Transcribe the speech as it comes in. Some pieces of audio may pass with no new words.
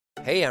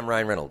Hey, I'm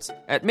Ryan Reynolds.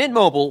 At Mint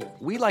Mobile,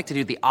 we like to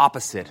do the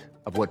opposite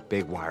of what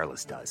Big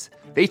Wireless does.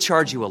 They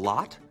charge you a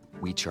lot,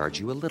 we charge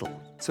you a little.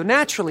 So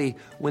naturally,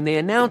 when they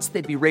announced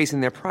they'd be raising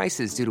their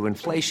prices due to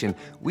inflation,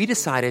 we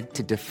decided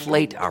to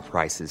deflate our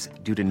prices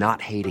due to not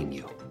hating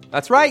you.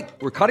 That's right.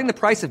 We're cutting the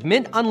price of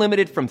Mint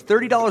Unlimited from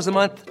 $30 a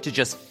month to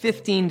just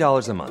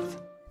 $15 a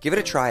month. Give it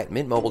a try at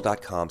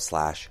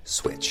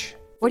mintmobile.com/switch.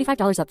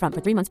 $45 up front for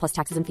 3 months plus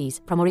taxes and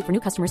fees. Promo rate for new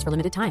customers for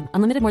limited time.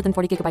 Unlimited more than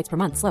 40 gigabytes per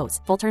month. Slows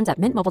full terms at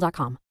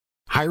mintmobile.com.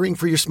 Hiring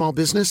for your small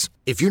business?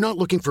 If you're not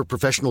looking for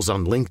professionals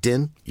on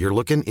LinkedIn, you're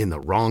looking in the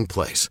wrong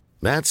place.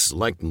 That's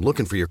like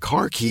looking for your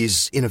car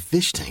keys in a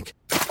fish tank.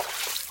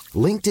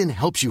 LinkedIn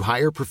helps you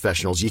hire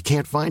professionals you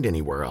can't find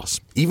anywhere else,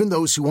 even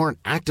those who aren't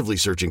actively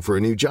searching for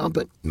a new job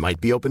but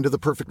might be open to the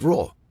perfect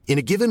role. In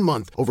a given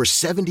month, over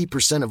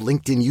 70% of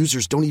LinkedIn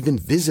users don't even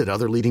visit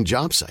other leading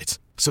job sites.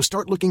 So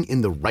start looking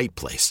in the right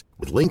place.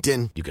 With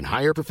LinkedIn, you can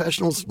hire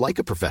professionals like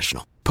a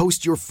professional.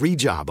 Post your free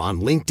job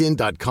on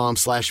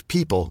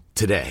linkedin.com/people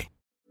today.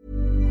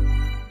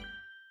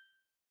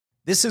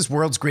 This is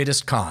World's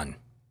Greatest Con.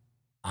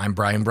 I'm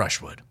Brian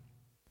Brushwood.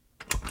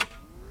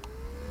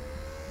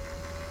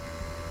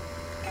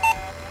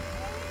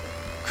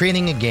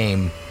 Creating a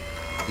game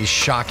is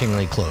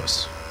shockingly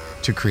close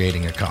to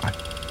creating a con.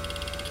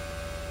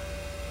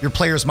 Your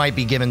players might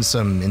be given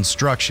some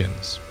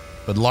instructions,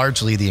 but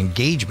largely the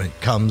engagement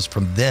comes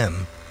from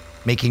them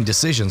making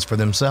decisions for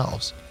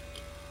themselves.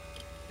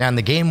 Now, in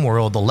the game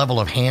world, the level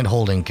of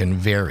hand-holding can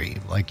vary.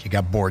 Like, you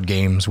got board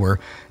games where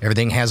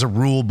everything has a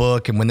rule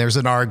book, and when there's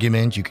an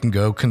argument, you can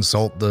go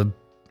consult the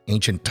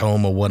ancient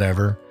tome or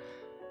whatever.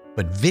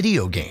 But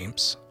video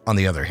games, on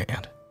the other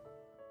hand,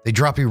 they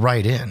drop you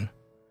right in.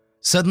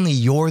 Suddenly,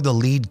 you're the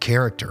lead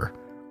character,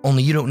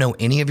 only you don't know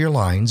any of your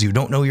lines, you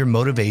don't know your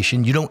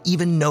motivation, you don't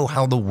even know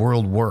how the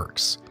world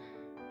works.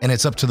 And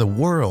it's up to the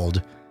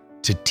world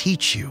to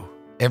teach you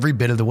every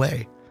bit of the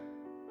way.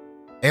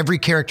 Every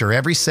character,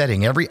 every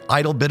setting, every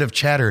idle bit of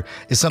chatter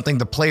is something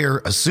the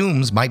player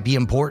assumes might be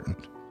important.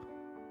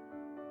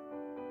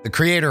 The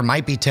creator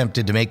might be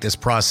tempted to make this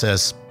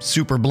process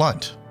super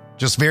blunt,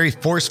 just very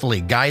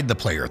forcefully guide the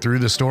player through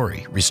the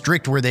story,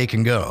 restrict where they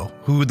can go,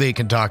 who they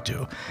can talk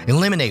to,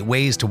 eliminate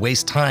ways to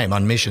waste time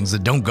on missions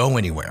that don't go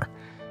anywhere.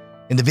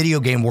 In the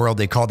video game world,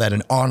 they call that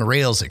an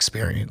on-rails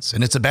experience,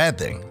 and it's a bad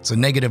thing. It's a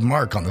negative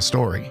mark on the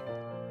story.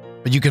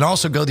 But you can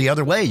also go the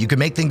other way. You can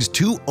make things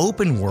too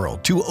open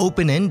world, too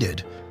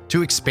open-ended,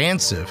 too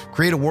expansive,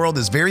 create a world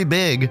that's very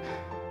big,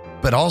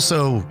 but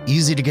also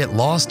easy to get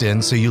lost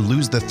in, so you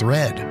lose the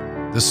thread,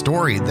 the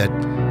story that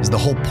is the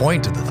whole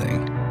point of the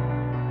thing.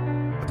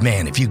 But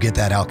man, if you get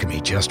that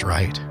alchemy just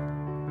right,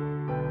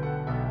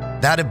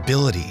 that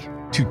ability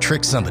to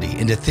trick somebody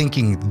into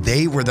thinking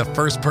they were the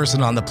first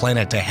person on the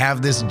planet to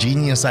have this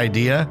genius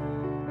idea.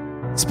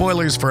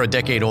 Spoilers for a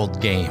decade-old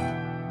game,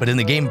 but in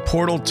the game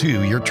Portal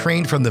 2, you're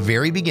trained from the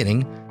very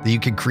beginning that you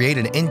can create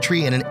an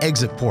entry and an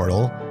exit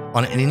portal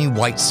on any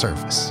white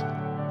surface.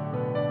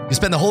 You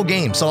spend the whole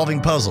game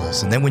solving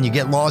puzzles, and then when you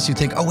get lost, you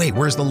think, oh wait,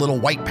 where's the little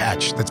white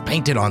patch that's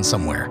painted on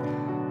somewhere?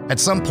 At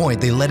some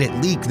point, they let it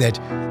leak that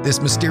this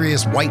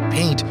mysterious white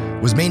paint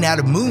was made out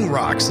of moon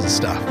rocks and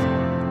stuff.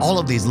 All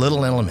of these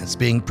little elements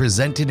being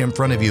presented in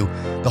front of you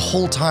the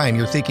whole time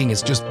you're thinking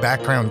it's just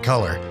background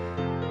color.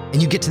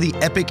 And you get to the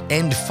epic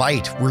end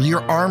fight where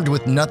you're armed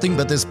with nothing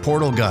but this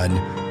portal gun,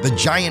 the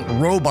giant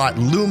robot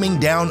looming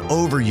down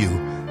over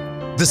you.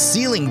 The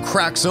ceiling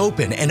cracks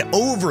open, and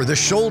over the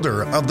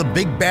shoulder of the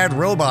big bad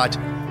robot,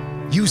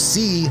 you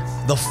see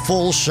the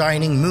full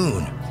shining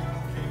moon.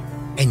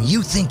 And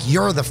you think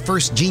you're the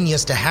first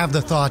genius to have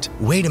the thought,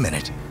 wait a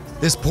minute,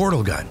 this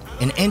portal gun,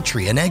 an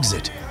entry, an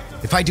exit.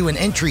 If I do an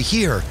entry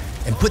here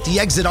and put the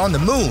exit on the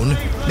moon,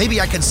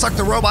 maybe I can suck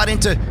the robot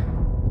into...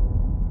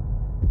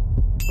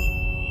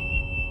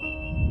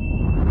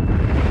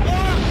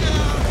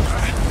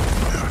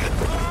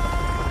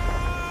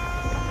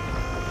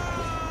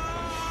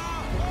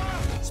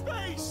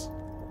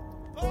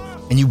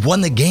 And you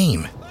won the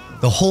game.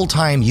 The whole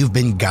time you've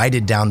been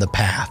guided down the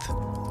path.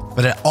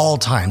 But at all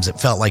times it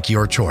felt like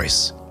your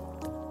choice.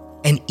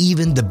 And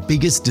even the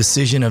biggest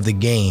decision of the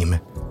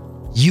game,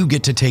 you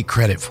get to take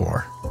credit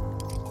for.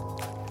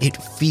 It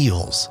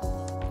feels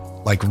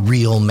like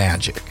real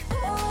magic.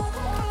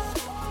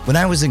 When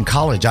I was in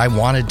college, I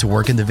wanted to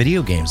work in the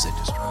video games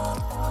industry.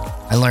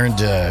 I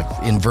learned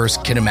inverse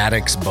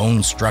kinematics,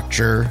 bone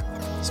structure,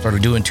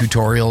 started doing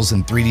tutorials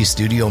in 3D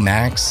Studio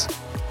Max.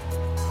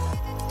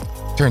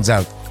 Turns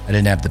out I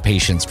didn't have the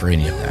patience for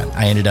any of that.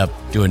 I ended up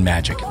doing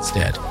magic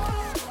instead.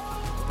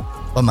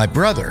 But my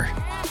brother,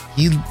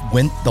 he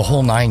went the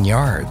whole 9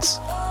 yards.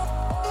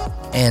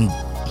 And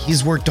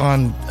he's worked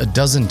on a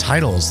dozen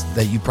titles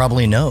that you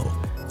probably know.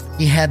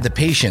 He had the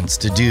patience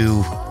to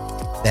do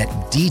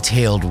that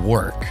detailed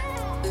work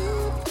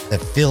that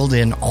filled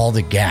in all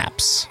the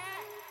gaps,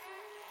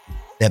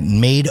 that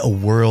made a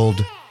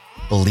world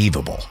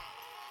believable.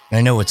 And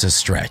I know it's a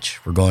stretch.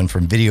 We're going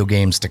from video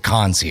games to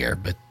cons here,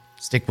 but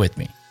stick with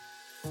me.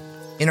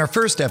 In our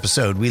first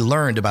episode, we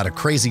learned about a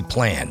crazy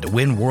plan to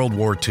win World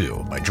War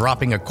II by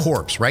dropping a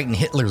corpse right in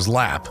Hitler's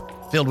lap,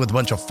 filled with a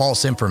bunch of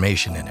false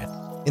information in it.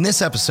 In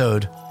this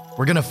episode,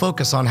 we're going to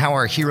focus on how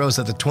our heroes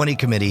at the 20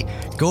 Committee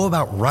go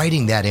about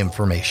writing that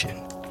information.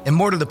 And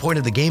more to the point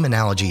of the game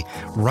analogy,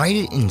 write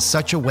it in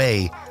such a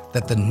way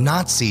that the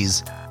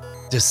Nazis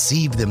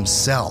deceive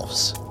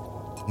themselves.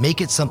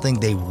 Make it something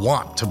they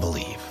want to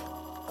believe.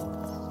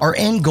 Our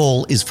end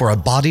goal is for a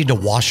body to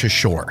wash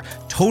ashore,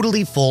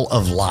 totally full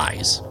of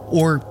lies,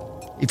 or,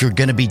 if you're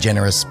going to be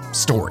generous,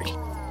 story.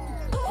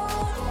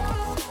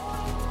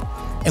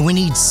 And we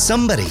need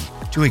somebody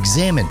to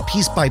examine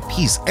piece by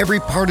piece every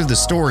part of the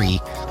story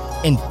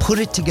and put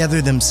it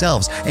together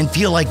themselves and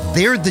feel like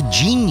they're the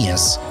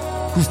genius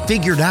who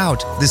figured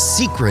out the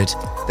secret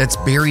that's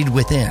buried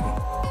within.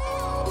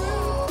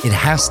 It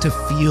has to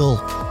feel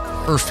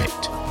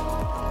perfect,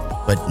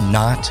 but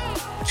not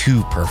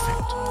too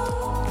perfect.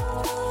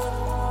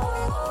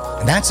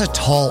 And that's a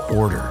tall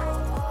order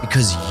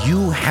because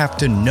you have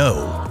to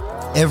know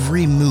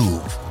every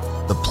move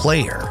the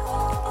player,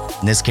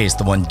 in this case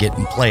the one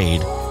getting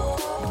played,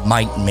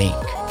 might make.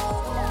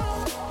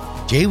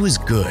 Jay was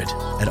good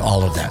at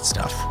all of that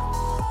stuff.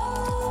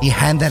 He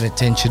had that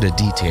attention to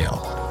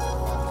detail.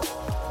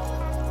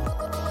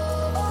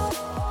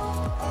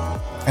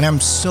 And I'm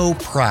so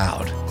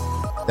proud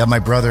that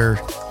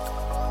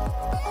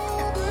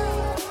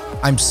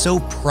I'm so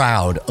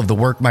proud of the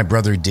work my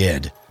brother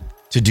did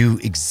to do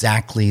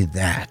exactly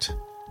that.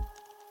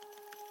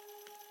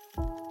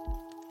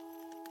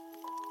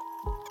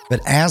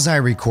 But as I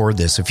record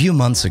this, a few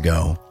months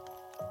ago,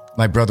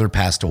 my brother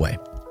passed away.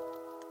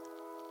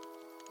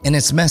 And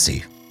it's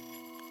messy.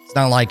 It's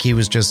not like he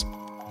was just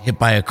hit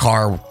by a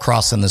car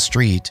crossing the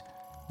street.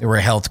 There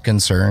were health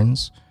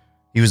concerns.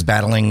 He was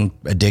battling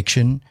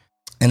addiction.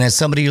 And as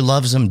somebody who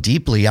loves him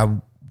deeply, I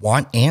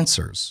want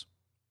answers.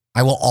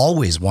 I will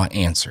always want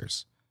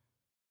answers.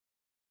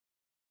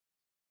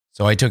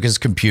 So I took his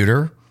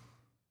computer,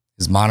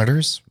 his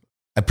monitors.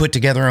 I put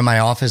together in my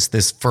office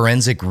this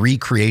forensic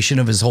recreation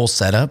of his whole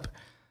setup.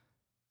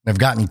 I've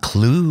gotten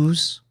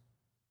clues.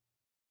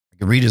 I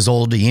could read his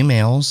old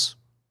emails,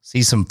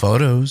 see some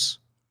photos.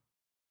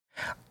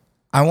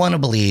 I want to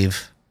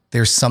believe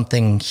there's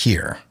something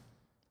here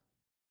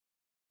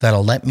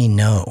that'll let me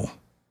know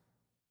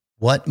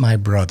what my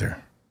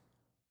brother,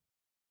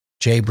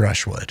 Jay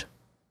Brushwood,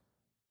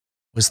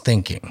 was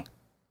thinking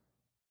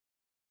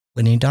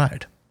when he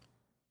died.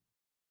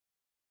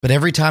 But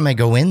every time I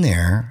go in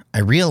there, I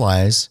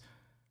realize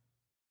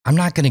I'm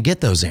not going to get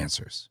those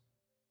answers.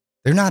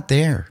 They're not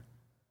there.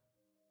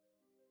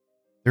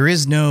 There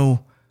is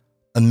no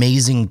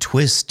amazing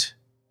twist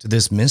to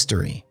this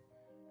mystery.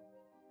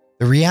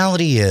 The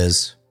reality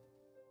is,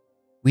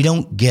 we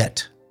don't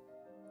get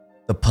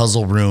the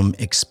puzzle room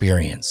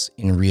experience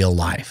in real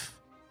life.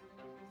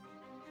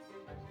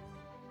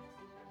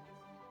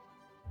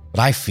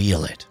 But I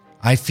feel it.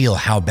 I feel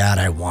how bad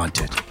I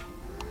want it.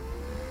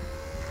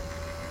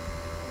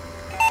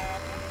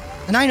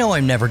 And I know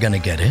I'm never going to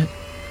get it,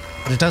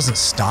 but it doesn't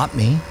stop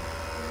me.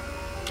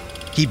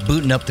 Keep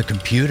booting up the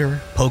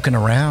computer, poking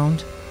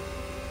around.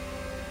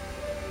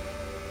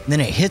 And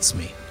then it hits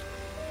me.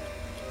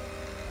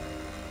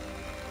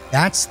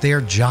 That's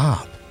their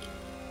job.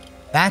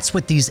 That's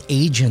what these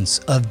agents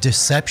of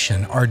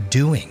deception are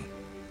doing.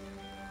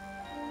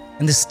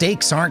 And the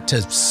stakes aren't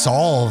to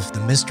solve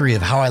the mystery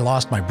of how I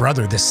lost my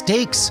brother. The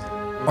stakes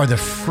are the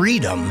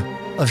freedom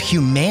of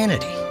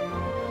humanity.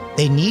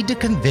 They need to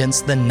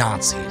convince the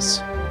Nazis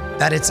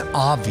that it's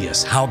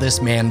obvious how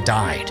this man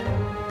died.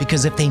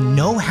 Because if they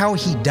know how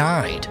he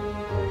died,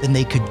 then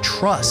they could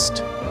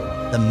trust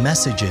the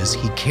messages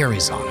he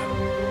carries on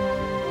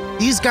him.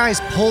 These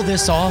guys pull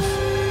this off.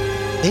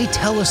 They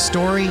tell a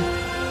story.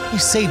 They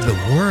save the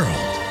world.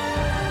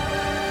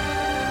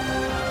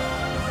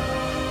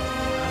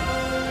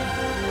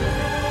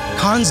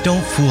 Cons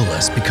don't fool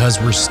us because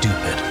we're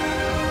stupid.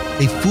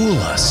 They fool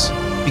us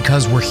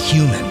because we're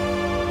human.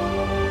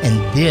 And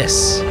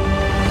this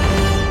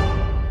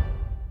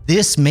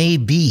may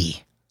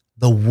be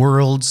the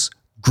world's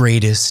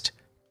greatest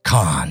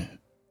con.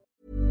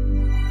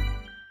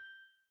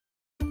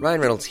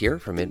 Ryan Reynolds here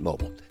from Mint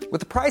Mobile. With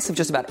the price of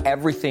just about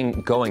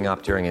everything going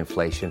up during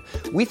inflation,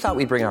 we thought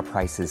we'd bring our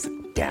prices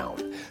down.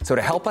 So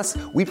to help us,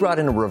 we brought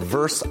in a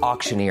reverse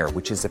auctioneer,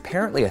 which is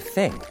apparently a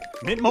thing.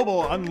 Mint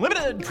Mobile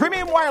Unlimited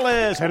Premium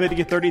Wireless. How to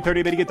get 30,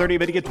 30, bit to get 30,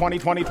 bit to get 20,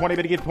 20, 20,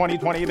 bit to get 20,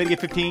 20, bit to get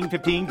 15,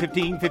 15,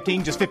 15,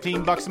 15, just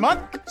 $15 a month?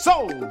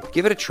 Sold!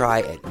 Give it a try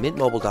at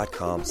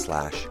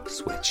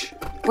mintmobile.com/switch.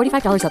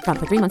 $45 up front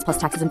for 3 months plus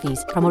taxes and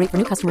fees. Promo rate for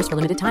new customers for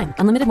limited time.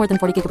 Unlimited more than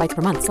 40 gigabytes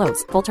per month.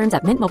 Slows full terms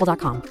at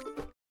mintmobile.com.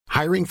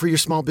 Hiring for your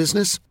small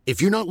business?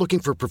 If you're not looking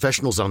for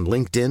professionals on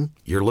LinkedIn,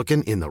 you're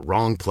looking in the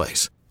wrong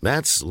place.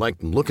 That's like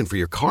looking for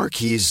your car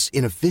keys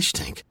in a fish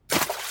tank.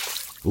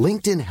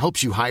 LinkedIn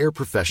helps you hire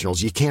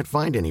professionals you can't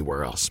find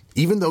anywhere else,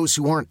 even those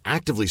who aren't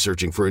actively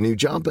searching for a new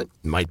job but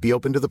might be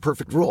open to the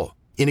perfect role.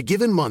 In a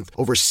given month,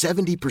 over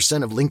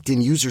 70% of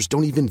LinkedIn users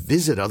don't even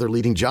visit other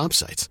leading job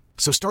sites.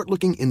 So start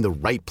looking in the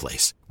right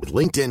place. With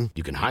LinkedIn,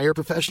 you can hire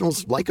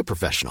professionals like a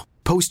professional.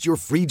 Post your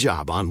free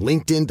job on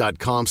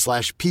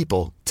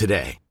linkedin.com/people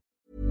today.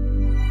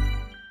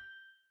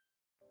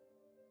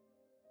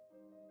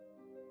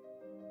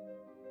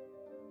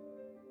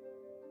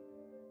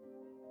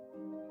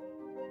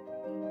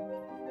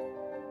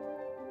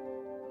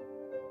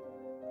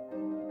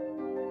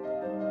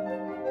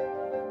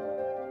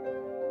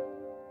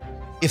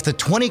 If the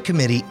 20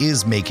 committee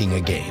is making a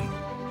game,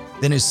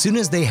 then as soon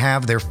as they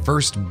have their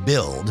first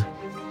build,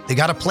 they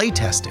got to play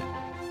test it.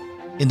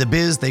 In the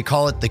biz, they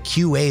call it the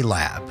QA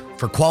lab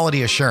for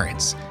quality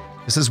assurance.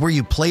 This is where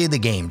you play the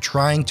game,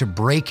 trying to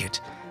break it.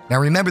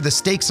 Now remember, the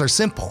stakes are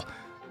simple.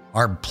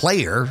 Our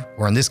player,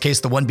 or in this case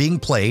the one being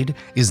played,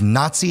 is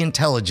Nazi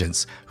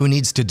intelligence who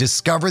needs to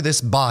discover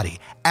this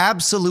body,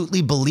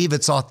 absolutely believe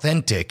it's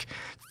authentic,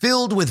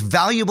 filled with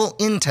valuable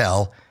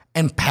intel,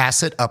 and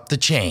pass it up the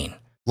chain.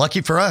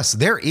 Lucky for us,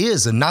 there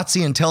is a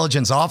Nazi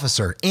intelligence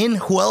officer in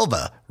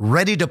Huelva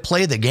ready to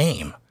play the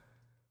game.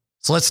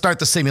 So let's start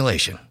the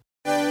simulation.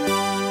 A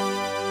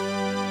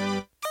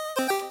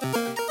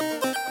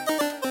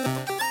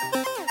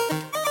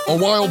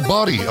wild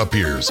body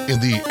appears in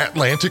the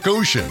Atlantic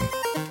Ocean.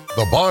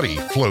 The body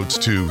floats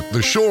to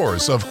the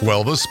shores of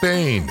Huelva,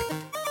 Spain.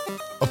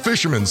 A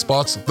fisherman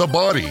spots the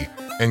body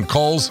and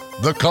calls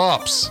the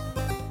cops.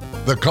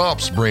 The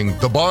cops bring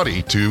the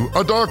body to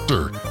a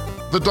doctor.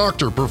 The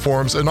doctor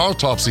performs an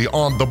autopsy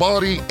on the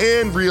body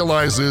and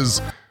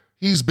realizes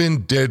he's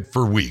been dead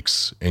for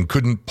weeks and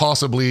couldn't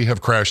possibly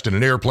have crashed in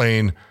an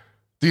airplane.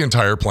 The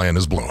entire plan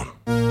is blown.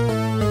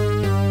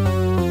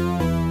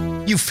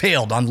 You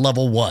failed on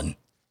level 1.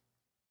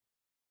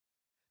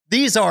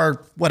 These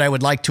are what I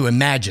would like to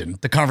imagine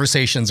the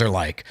conversations are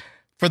like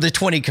for the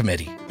 20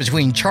 committee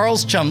between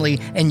Charles Chumley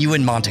and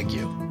Ewan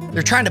Montague.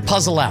 They're trying to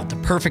puzzle out the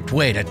perfect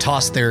way to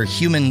toss their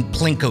human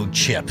Plinko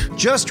chip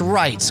just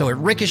right so it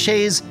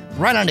ricochets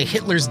right onto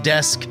Hitler's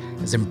desk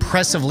as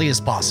impressively as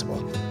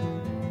possible.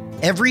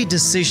 Every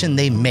decision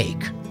they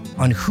make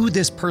on who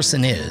this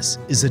person is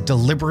a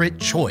deliberate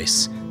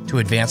choice to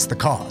advance the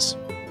cause.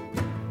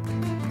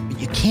 But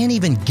you can't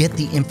even get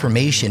the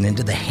information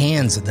into the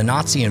hands of the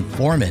Nazi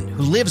informant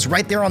who lives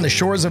right there on the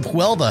shores of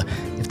Huelva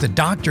if the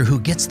doctor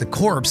who gets the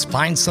corpse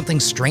finds something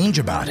strange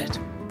about it.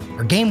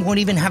 Our game won't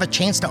even have a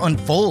chance to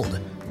unfold.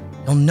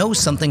 You'll know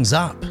something's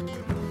up.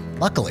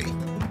 Luckily,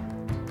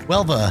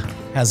 Huelva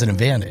has an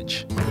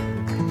advantage.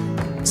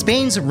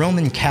 Spain's a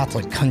Roman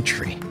Catholic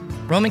country.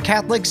 Roman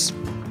Catholics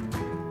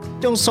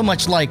don't so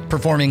much like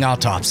performing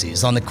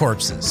autopsies on the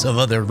corpses of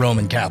other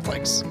Roman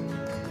Catholics.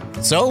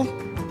 So,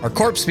 our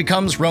corpse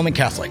becomes Roman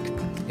Catholic.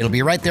 It'll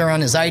be right there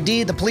on his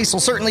ID. The police will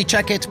certainly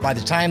check it by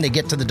the time they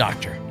get to the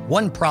doctor.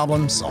 One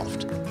problem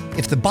solved.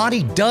 If the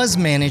body does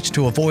manage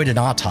to avoid an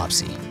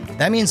autopsy,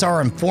 that means our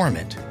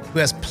informant, who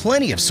has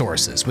plenty of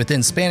sources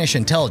within Spanish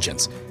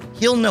intelligence,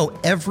 he'll know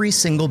every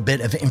single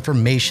bit of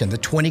information the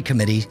 20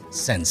 committee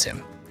sends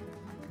him.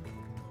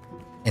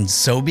 And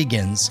so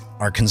begins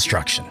our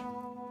construction.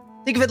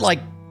 Think of it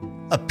like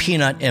a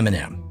peanut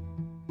M&M.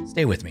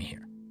 Stay with me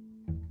here.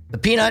 The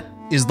peanut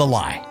is the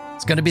lie.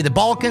 It's going to be the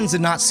Balkans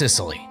and not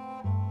Sicily.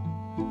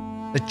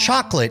 The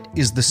chocolate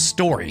is the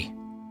story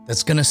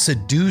that's going to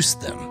seduce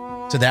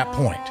them to that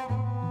point.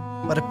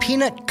 But a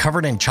peanut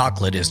covered in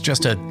chocolate is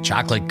just a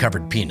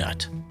chocolate-covered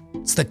peanut.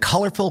 It's the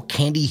colorful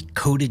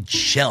candy-coated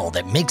shell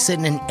that makes it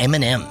an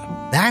M&M.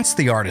 That's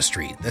the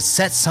artistry that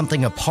sets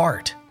something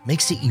apart,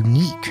 makes it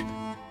unique.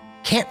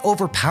 Can't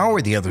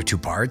overpower the other two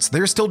parts.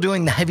 They're still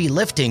doing the heavy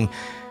lifting.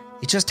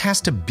 It just has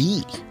to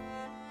be.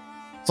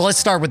 So let's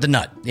start with the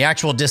nut, the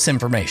actual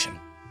disinformation.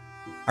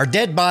 Our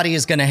dead body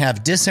is going to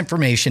have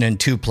disinformation in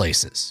two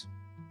places,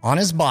 on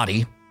his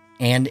body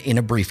and in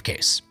a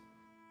briefcase.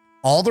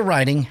 All the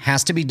writing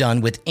has to be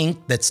done with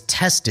ink that's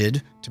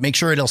tested to make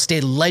sure it'll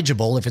stay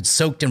legible if it's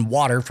soaked in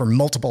water for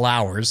multiple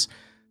hours.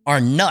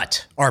 Our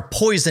nut, our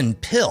poison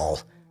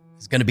pill,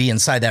 is going to be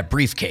inside that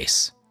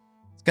briefcase.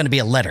 It's going to be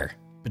a letter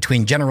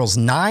between Generals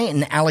Nye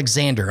and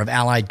Alexander of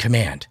Allied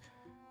Command.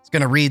 It's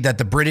going to read that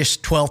the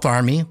British 12th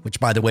Army, which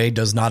by the way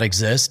does not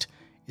exist,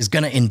 is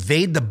going to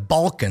invade the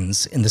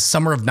Balkans in the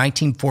summer of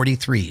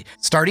 1943,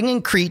 starting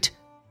in Crete,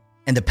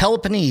 and the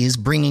Peloponnese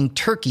bringing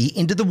Turkey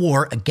into the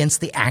war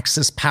against the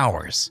Axis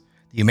powers.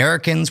 The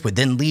Americans would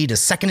then lead a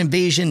second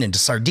invasion into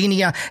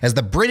Sardinia as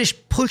the British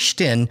pushed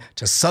in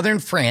to southern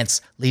France,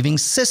 leaving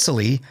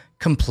Sicily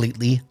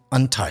completely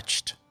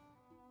untouched.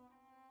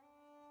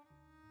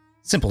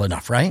 Simple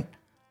enough, right?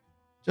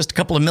 Just a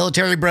couple of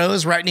military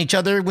bros writing each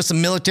other with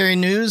some military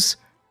news?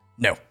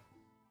 No.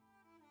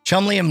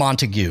 Chumley and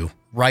Montague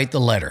write the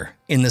letter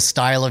in the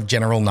style of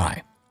General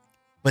Nye.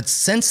 But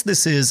since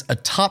this is a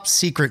top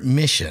secret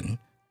mission,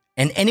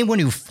 and anyone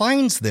who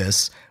finds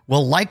this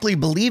will likely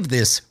believe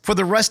this for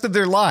the rest of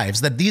their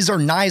lives, that these are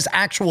Nye's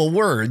actual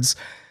words,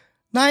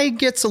 Nye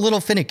gets a little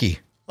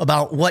finicky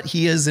about what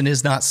he is and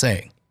is not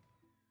saying.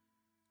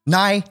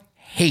 Nye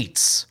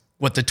hates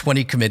what the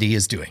 20 committee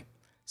is doing,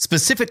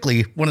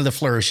 specifically one of the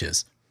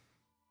flourishes.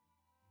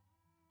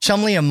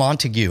 Chumley and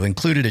Montague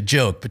included a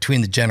joke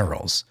between the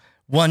generals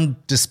one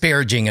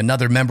disparaging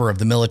another member of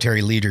the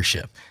military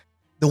leadership.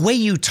 The way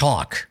you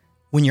talk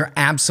when you're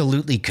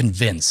absolutely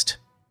convinced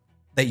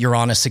that you're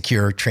on a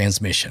secure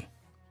transmission.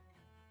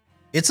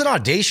 It's an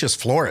audacious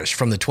flourish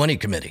from the 20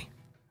 committee.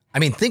 I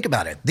mean, think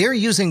about it. They're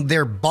using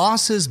their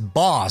boss's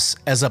boss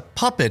as a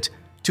puppet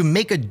to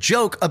make a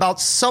joke about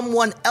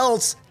someone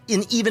else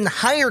in even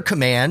higher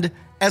command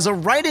as a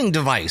writing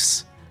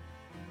device.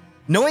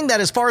 Knowing that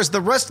as far as the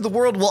rest of the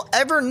world will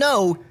ever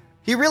know,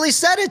 he really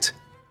said it.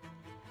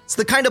 It's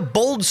the kind of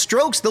bold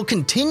strokes they'll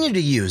continue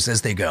to use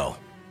as they go.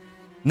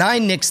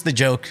 Nine nicks the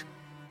joke,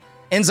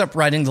 ends up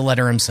writing the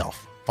letter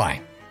himself.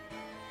 Fine.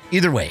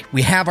 Either way,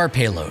 we have our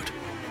payload.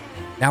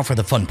 Now for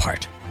the fun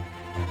part.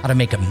 How to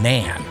make a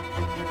man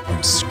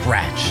from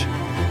scratch.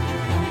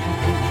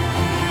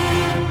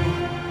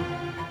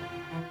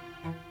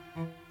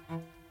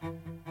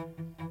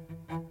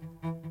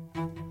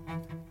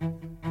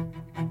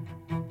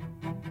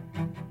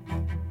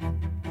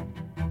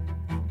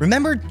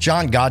 Remember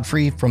John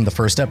Godfrey from the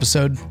first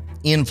episode?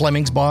 Ian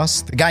Fleming's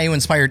boss? The guy who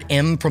inspired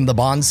M from the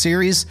Bond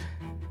series?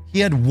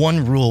 He had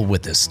one rule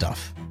with this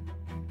stuff.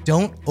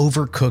 Don't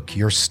overcook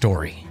your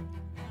story.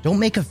 Don't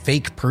make a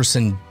fake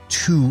person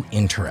too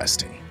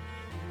interesting.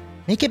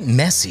 Make it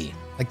messy,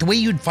 like the way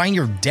you'd find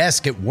your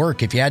desk at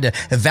work if you had to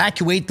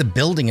evacuate the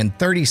building in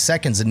 30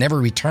 seconds and never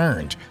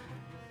returned.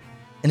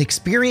 An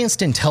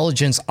experienced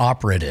intelligence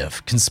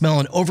operative can smell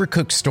an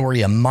overcooked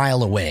story a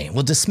mile away and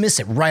will dismiss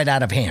it right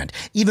out of hand.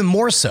 Even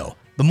more so,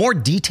 the more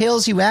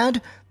details you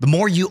add, the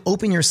more you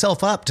open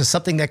yourself up to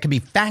something that can be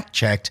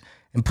fact-checked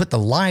and put the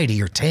lie to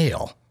your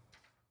tail.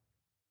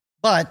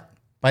 But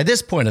by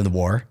this point in the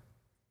war,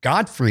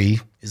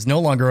 Godfrey is no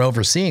longer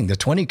overseeing the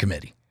 20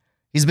 committee.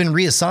 He's been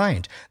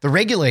reassigned. The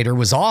regulator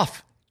was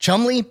off.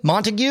 Chumley,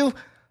 Montague,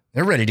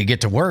 they're ready to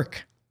get to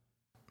work.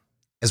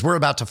 As we're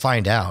about to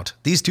find out,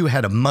 these two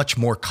had a much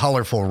more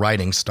colorful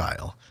writing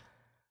style.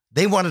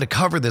 They wanted to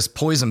cover this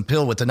poison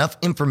pill with enough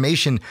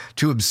information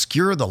to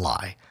obscure the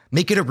lie,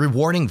 make it a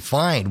rewarding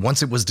find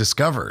once it was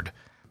discovered.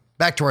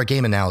 Back to our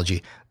game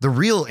analogy, the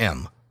real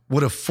M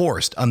would have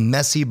forced a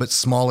messy but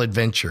small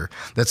adventure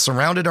that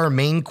surrounded our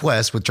main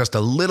quest with just a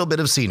little bit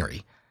of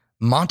scenery.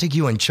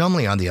 Montague and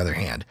Chumley, on the other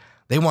hand,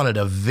 they wanted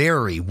a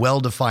very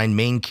well-defined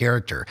main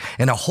character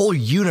and a whole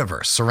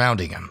universe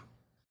surrounding him.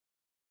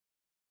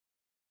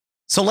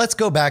 So let's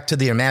go back to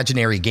the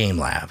imaginary game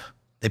lab.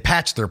 They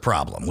patched their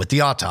problem with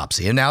the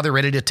autopsy, and now they're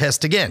ready to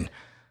test again.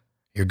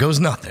 Here goes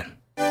nothing.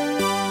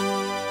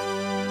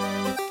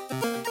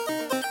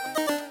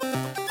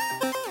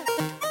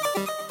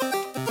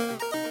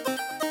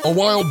 A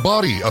wild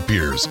body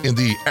appears in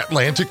the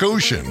Atlantic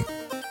Ocean.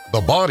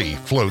 The body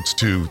floats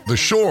to the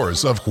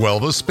shores of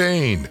Huelva,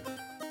 Spain.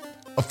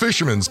 A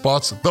fisherman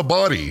spots the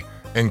body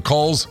and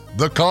calls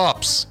the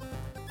cops.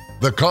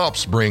 The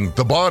cops bring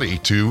the body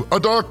to a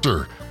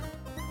doctor.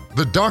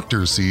 The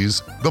doctor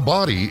sees the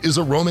body is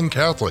a Roman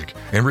Catholic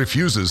and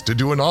refuses to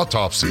do an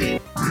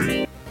autopsy.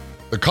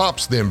 The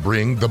cops then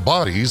bring the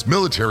body's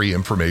military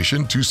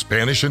information to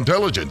Spanish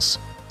intelligence.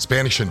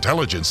 Spanish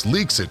intelligence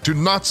leaks it to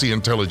Nazi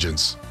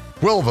intelligence.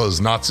 Huelva's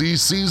Nazi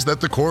sees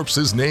that the corpse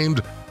is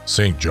named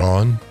St.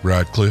 John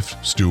Radcliffe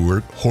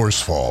Stewart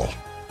Horsfall.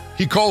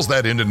 He calls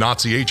that into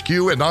Nazi HQ,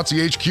 and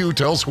Nazi HQ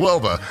tells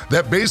Huelva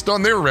that based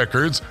on their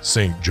records,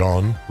 St.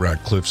 John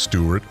Radcliffe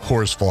Stewart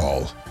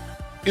Horsfall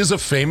is a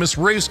famous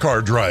race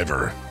car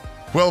driver.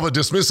 Huelva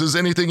dismisses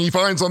anything he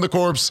finds on the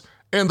corpse,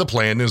 and the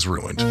plan is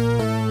ruined.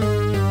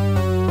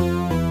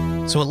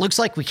 So it looks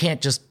like we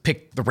can't just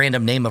pick the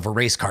random name of a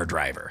race car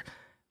driver.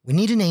 We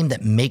need a name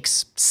that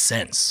makes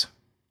sense.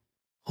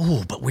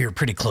 Oh, but we were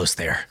pretty close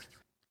there.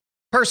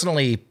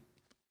 Personally,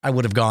 I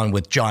would have gone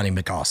with Johnny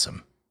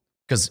McAwesome,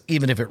 because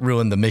even if it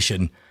ruined the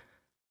mission,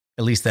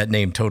 at least that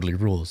name totally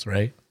rules,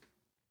 right?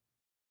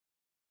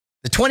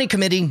 The 20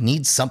 committee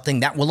needs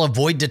something that will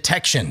avoid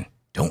detection.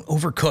 Don't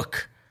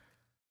overcook.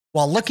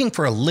 While looking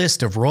for a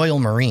list of Royal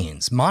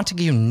Marines,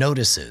 Montague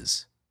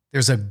notices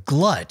there's a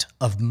glut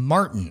of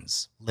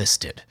Martins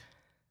listed.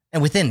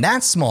 And within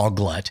that small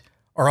glut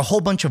are a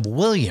whole bunch of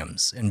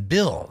Williams and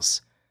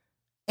Bills.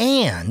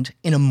 And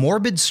in a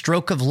morbid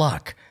stroke of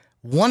luck,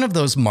 one of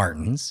those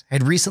Martins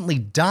had recently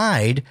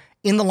died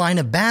in the line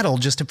of battle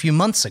just a few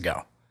months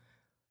ago.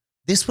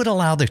 This would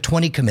allow the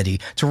 20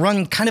 committee to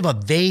run kind of a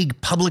vague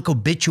public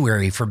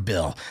obituary for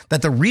Bill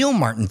that the real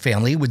Martin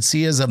family would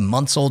see as a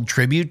months-old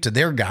tribute to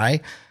their guy,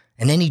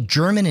 and any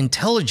German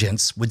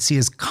intelligence would see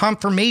as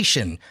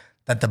confirmation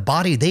that the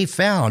body they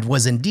found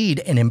was indeed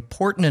an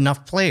important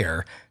enough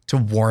player to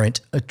warrant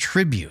a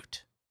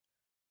tribute.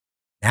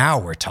 Now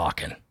we're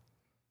talking.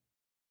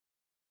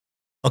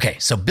 Okay,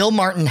 so Bill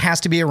Martin has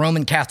to be a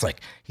Roman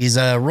Catholic. He's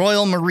a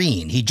Royal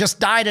Marine. He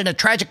just died in a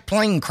tragic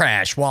plane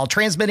crash while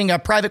transmitting a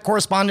private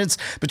correspondence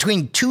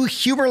between two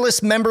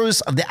humorless members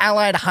of the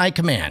Allied High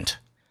Command.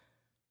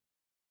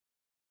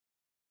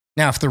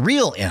 Now, if the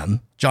real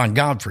M, John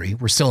Godfrey,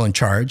 were still in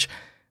charge,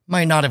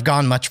 might not have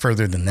gone much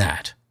further than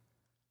that.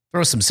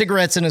 Throw some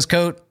cigarettes in his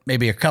coat,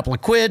 maybe a couple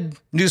of quid,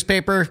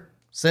 newspaper,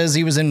 says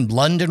he was in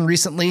London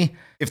recently.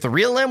 If the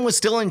real M was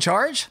still in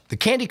charge, the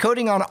candy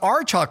coating on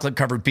our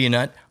chocolate-covered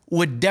peanut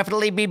would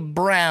definitely be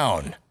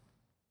brown.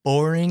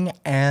 Boring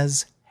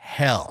as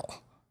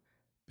hell.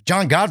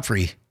 John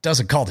Godfrey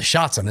doesn't call the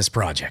shots on this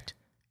project,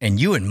 and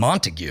Ewan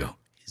Montague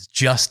is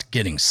just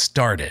getting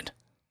started.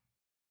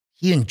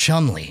 He and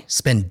Chumley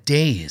spend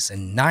days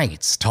and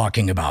nights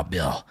talking about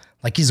Bill,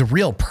 like he's a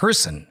real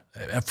person,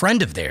 a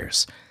friend of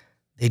theirs.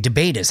 They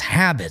debate his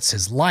habits,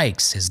 his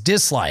likes, his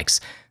dislikes.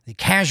 They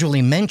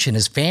casually mention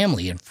his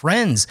family and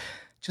friends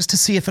just to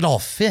see if it all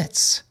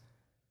fits.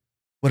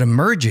 What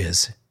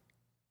emerges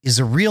is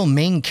a real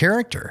main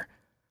character,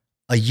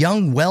 a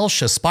young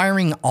Welsh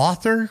aspiring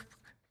author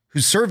who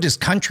served his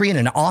country in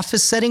an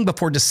office setting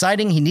before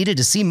deciding he needed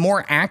to see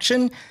more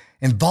action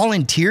and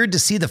volunteered to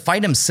see the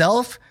fight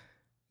himself.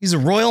 He's a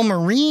Royal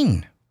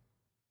Marine,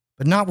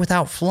 but not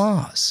without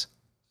flaws.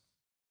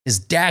 His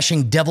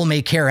dashing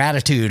devil-may-care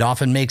attitude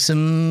often makes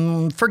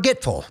him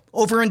forgetful,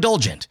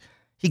 overindulgent.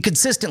 He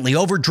consistently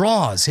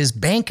overdraws his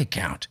bank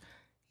account.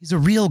 He's a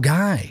real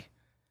guy.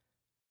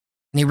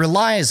 And he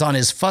relies on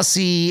his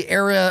fussy,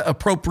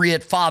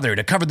 era-appropriate father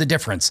to cover the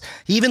difference.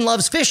 He even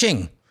loves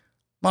fishing.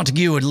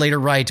 Montague would later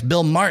write,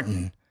 Bill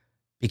Martin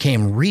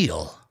became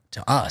real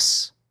to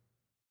us.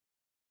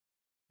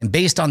 And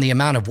based on the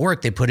amount of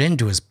work they put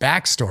into his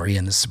backstory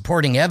and the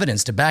supporting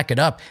evidence to back it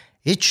up,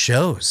 it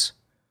shows.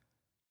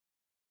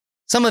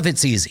 Some of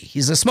it's easy.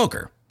 He's a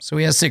smoker, so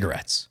he has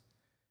cigarettes.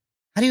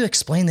 How do you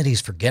explain that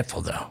he's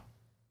forgetful, though?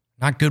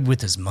 Not good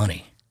with his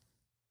money.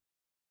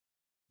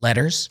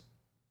 Letters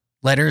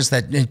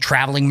that a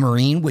traveling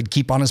Marine would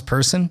keep on his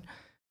person.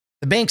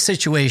 The bank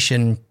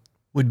situation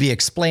would be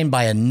explained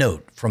by a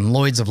note from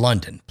Lloyd's of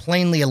London,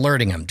 plainly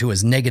alerting him to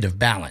his negative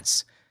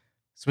balance.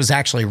 This was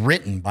actually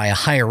written by a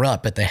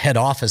higher-up at the head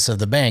office of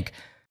the bank,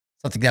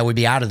 something that would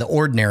be out of the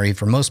ordinary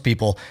for most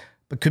people,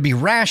 but could be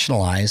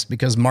rationalized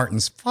because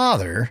Martin's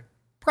father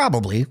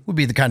probably would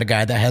be the kind of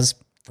guy that has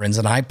friends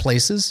in high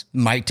places,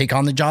 might take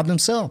on the job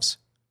themselves.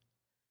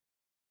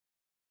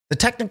 The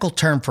technical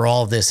term for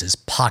all of this is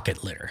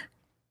pocket litter.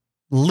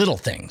 Little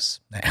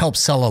things that help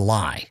sell a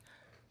lie.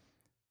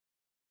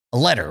 A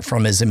letter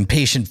from his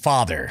impatient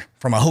father,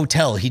 from a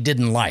hotel he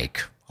didn't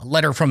like, a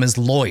letter from his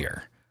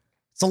lawyer.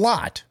 It's a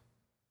lot.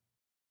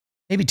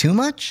 Maybe too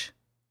much?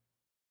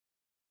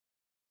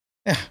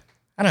 I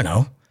don't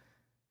know.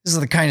 This is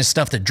the kind of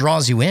stuff that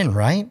draws you in,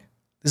 right?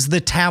 This is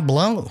the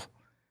tableau.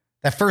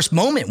 That first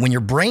moment when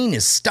your brain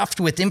is stuffed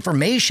with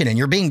information and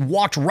you're being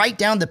walked right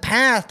down the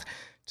path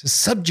to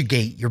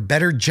subjugate your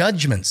better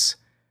judgments.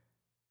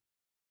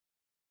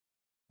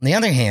 On the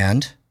other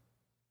hand,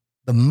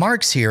 the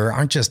marks here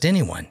aren't just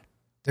anyone.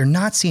 They're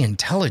Nazi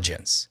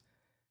intelligence.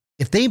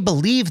 If they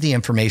believe the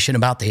information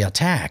about the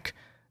attack,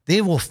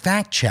 they will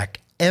fact-check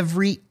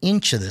every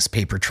inch of this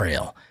paper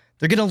trail.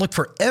 They're going to look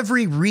for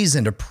every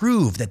reason to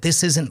prove that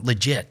this isn't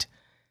legit.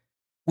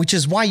 Which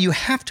is why you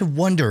have to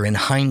wonder in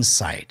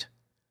hindsight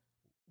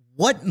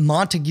what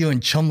Montague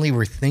and Chumley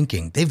were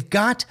thinking. They've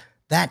got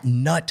that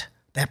nut,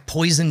 that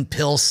poison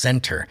pill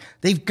center.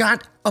 They've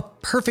got a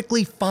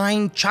perfectly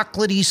fine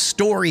chocolatey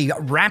story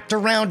wrapped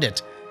around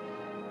it.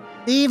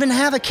 They even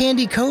have a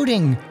candy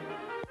coating.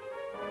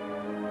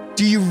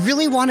 Do you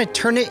really want to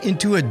turn it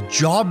into a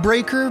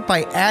jawbreaker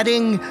by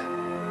adding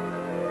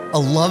a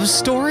love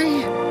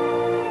story?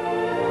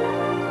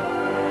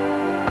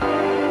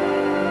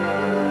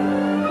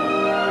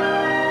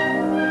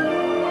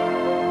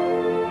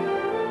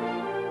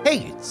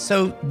 Hey,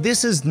 so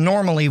this is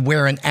normally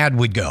where an ad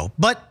would go,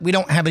 but we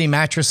don't have any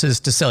mattresses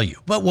to sell you.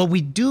 But what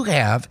we do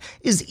have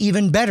is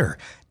even better.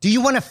 Do you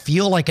want to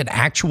feel like an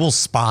actual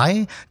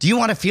spy? Do you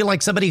want to feel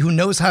like somebody who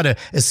knows how to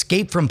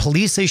escape from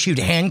police-issued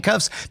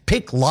handcuffs,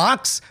 pick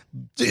locks,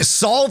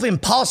 solve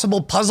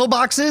impossible puzzle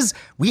boxes?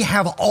 We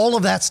have all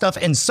of that stuff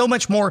and so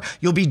much more.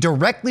 You'll be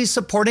directly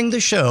supporting the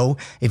show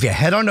if you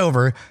head on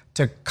over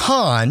to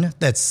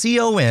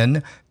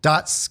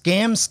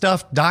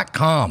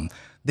con.scamstuff.com.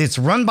 It's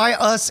run by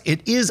us.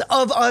 It is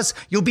of us.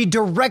 You'll be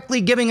directly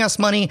giving us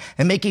money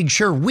and making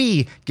sure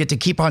we get to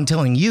keep on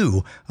telling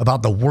you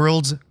about the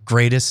world's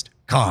greatest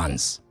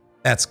cons.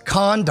 That's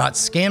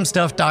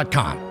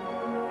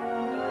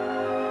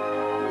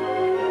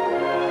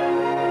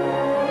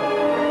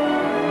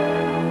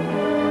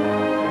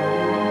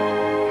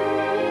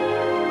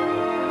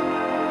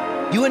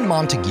Ewan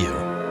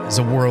Montague is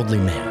a worldly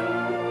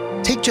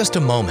man. Take just a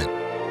moment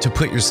to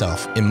put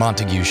yourself in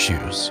Montague's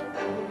shoes.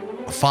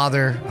 A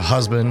father, a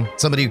husband,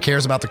 somebody who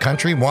cares about the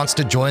country, wants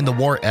to join the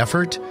war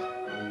effort.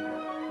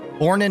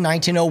 Born in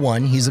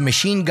 1901, he's a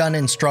machine gun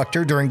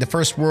instructor during the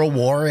First World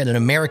War at an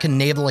American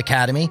Naval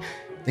Academy,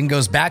 then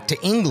goes back to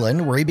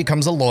England where he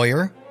becomes a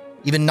lawyer,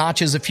 even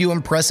notches a few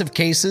impressive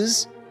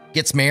cases,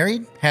 gets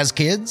married, has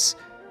kids.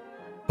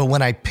 But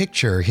when I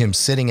picture him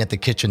sitting at the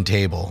kitchen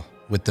table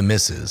with the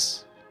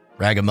missus,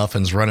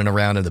 ragamuffins running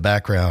around in the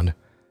background,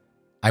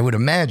 I would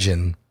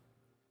imagine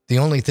the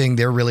only thing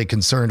they're really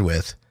concerned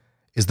with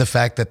is the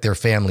fact that their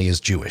family is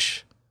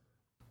Jewish.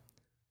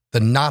 The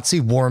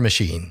Nazi war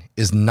machine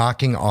is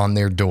knocking on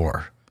their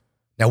door.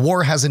 Now,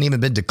 war hasn't even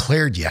been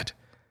declared yet,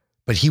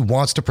 but he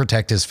wants to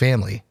protect his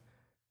family.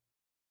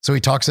 So he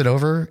talks it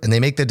over, and they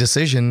make the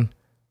decision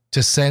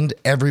to send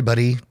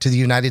everybody to the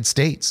United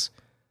States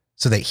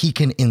so that he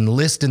can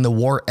enlist in the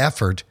war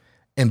effort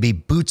and be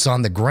boots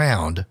on the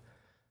ground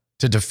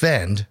to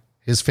defend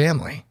his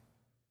family.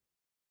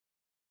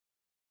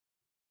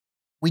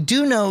 We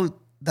do know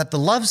that the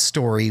love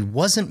story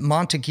wasn't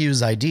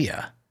Montague's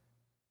idea.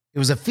 It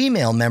was a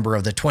female member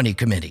of the 20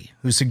 Committee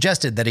who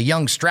suggested that a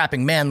young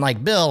strapping man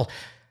like Bill,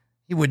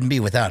 he wouldn't be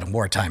without a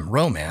wartime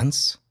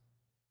romance.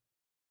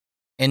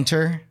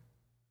 Enter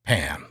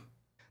Pam.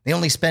 They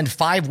only spend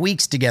 5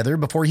 weeks together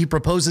before he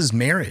proposes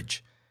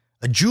marriage.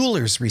 A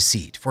jeweler's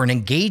receipt for an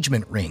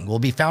engagement ring will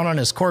be found on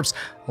his corpse,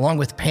 along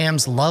with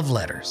Pam's love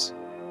letters.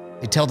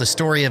 They tell the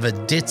story of a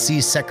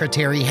ditzy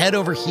secretary head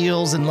over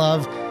heels in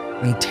love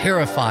and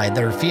terrified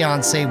that her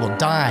fiancé will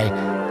die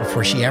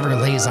before she ever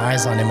lays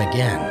eyes on him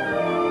again.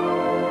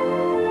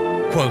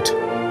 Quote,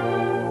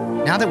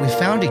 "Now that we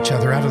found each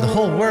other out of the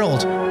whole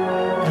world,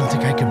 I don't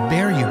think I could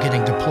bear you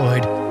getting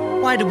deployed.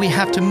 Why do we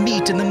have to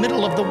meet in the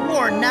middle of the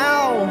war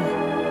now?"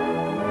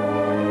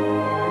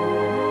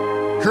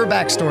 Her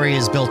backstory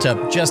is built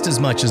up just as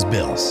much as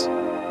Bill's.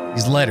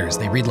 These letters,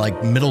 they read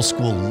like middle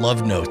school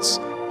love notes.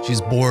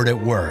 She's bored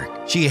at work.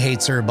 She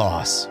hates her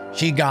boss.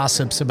 She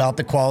gossips about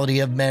the quality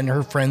of men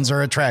her friends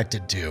are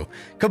attracted to,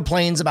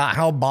 complains about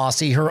how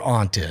bossy her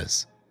aunt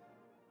is.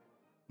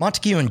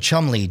 Montague and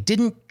Chumley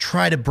didn't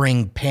try to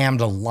bring Pam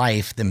to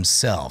life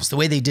themselves the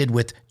way they did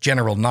with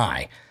General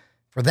Nye.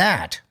 For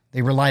that,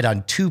 they relied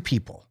on two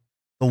people.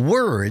 The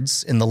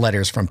words in the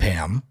letters from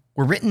Pam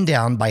were written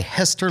down by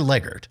Hester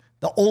Leggard,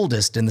 the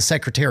oldest in the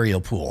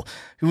secretarial pool,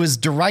 who was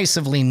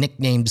derisively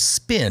nicknamed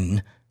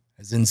Spin,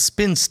 as in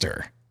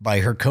spinster, by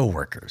her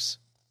co-workers.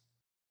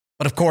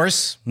 But of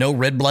course, no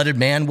red-blooded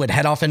man would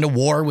head off into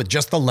war with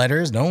just the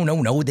letters.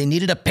 No, they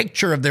needed a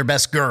picture of their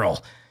best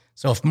girl.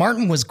 So if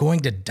Martin was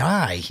going to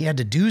die, he had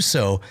to do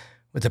so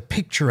with a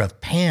picture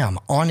of Pam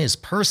on his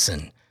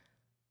person.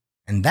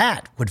 And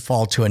that would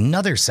fall to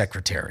another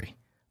secretary,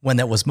 one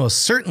that was most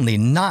certainly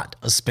not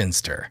a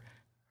spinster.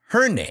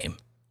 Her name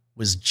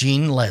was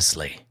Jean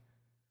Leslie,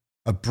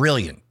 a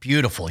brilliant,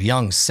 beautiful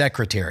young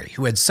secretary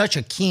who had such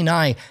a keen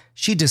eye,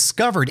 she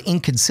discovered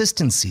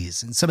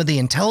inconsistencies in some of the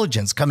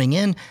intelligence coming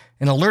in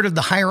and alerted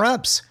the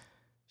higher-ups.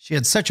 She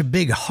had such a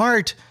big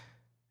heart,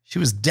 she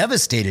was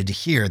devastated to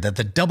hear that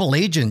the double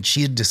agent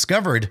she had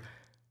discovered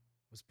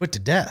was put to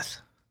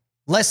death.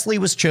 Leslie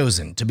was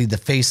chosen to be the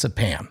face of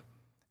Pam,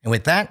 and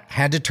with that,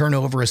 had to turn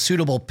over a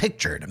suitable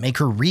picture to make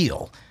her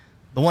real.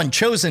 The one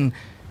chosen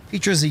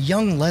features a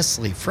young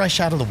Leslie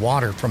fresh out of the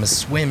water from a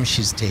swim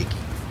she's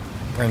taking,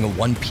 wearing a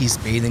one-piece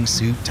bathing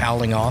suit,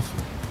 toweling off.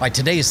 By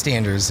today's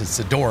standards, it's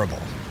adorable,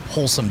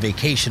 wholesome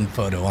vacation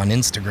photo on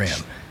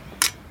Instagram.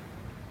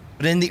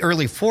 But in the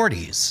early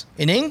 40s,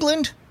 in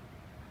England,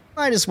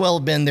 might as well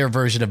have been their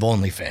version of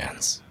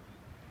OnlyFans.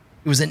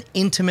 It was an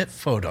intimate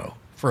photo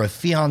for a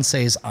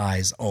fiancé's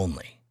eyes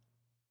only.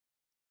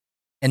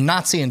 And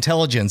Nazi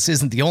intelligence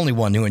isn't the only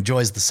one who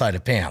enjoys the sight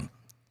of Pam.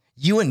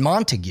 Ewan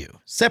Montague,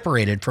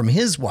 separated from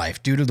his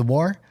wife due to the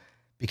war,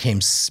 became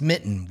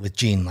smitten with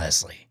Jean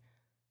Leslie.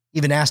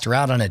 Even asked her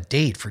out on a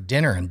date for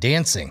dinner and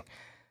dancing.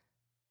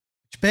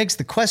 Which begs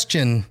the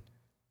question,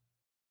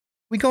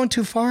 we going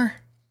too far?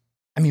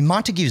 I mean,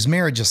 Montague's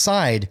marriage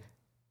aside,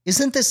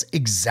 isn't this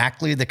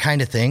exactly the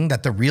kind of thing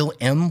that the real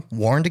M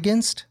warned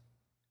against?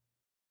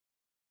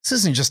 This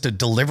isn't just a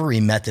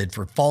delivery method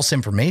for false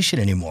information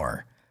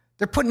anymore.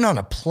 They're putting on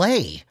a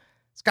play.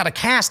 It's got a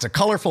cast of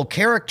colorful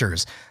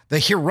characters, the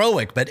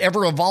heroic but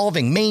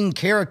ever-evolving main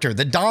character,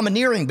 the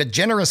domineering but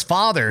generous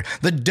father,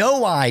 the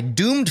doe-eyed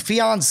doomed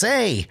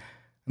fiancé.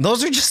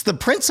 Those are just the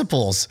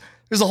principals.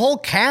 There's a whole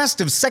cast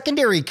of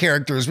secondary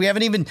characters we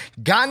haven't even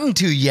gotten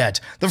to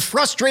yet. The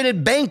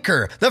frustrated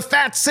banker, the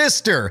fat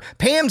sister,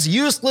 Pam's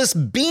useless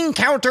bean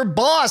counter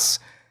boss.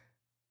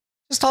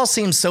 Just all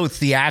seems so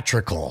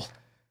theatrical.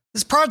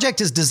 This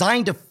project is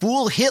designed to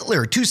fool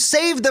Hitler, to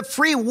save the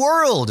free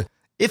world.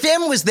 If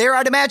M was there,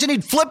 I'd imagine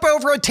he'd flip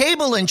over a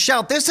table and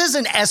shout, "This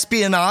isn't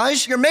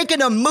espionage. You're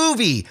making a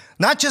movie."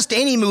 Not just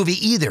any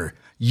movie either.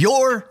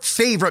 Your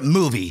favorite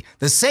movie.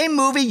 The same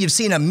movie you've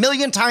seen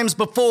 1,000,000 times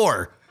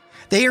before.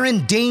 They are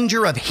in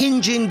danger of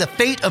hinging the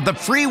fate of the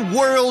free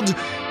world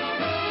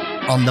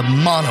on the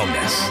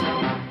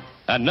monomyth.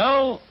 And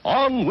now,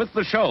 on with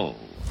the show.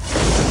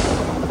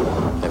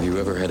 Have you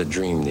ever had a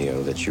dream,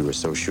 Neo, that you were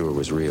so sure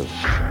was real?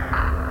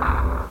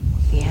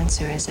 The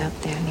answer is out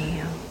there,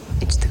 Neo.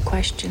 It's the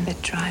question that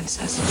drives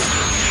us.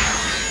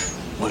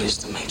 What is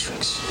the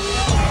Matrix?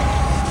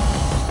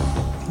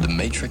 The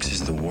Matrix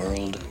is the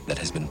world that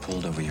has been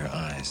pulled over your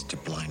eyes to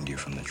blind you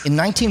from the truth. In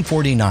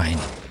 1949,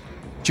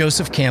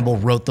 Joseph Campbell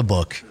wrote the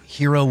book,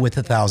 Hero with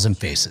a Thousand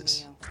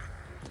Faces.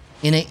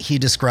 In it, he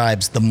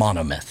describes the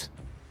monomyth.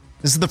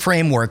 This is the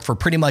framework for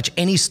pretty much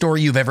any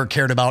story you've ever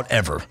cared about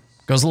ever.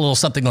 Goes a little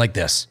something like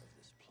this.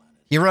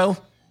 Hero,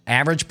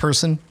 average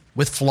person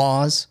with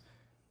flaws,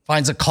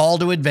 finds a call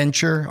to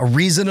adventure, a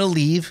reason to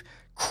leave,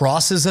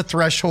 crosses a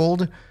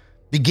threshold,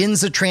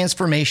 begins a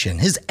transformation.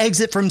 His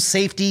exit from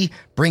safety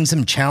brings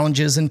him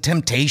challenges and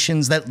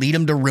temptations that lead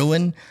him to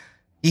ruin.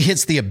 He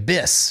hits the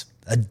abyss,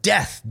 a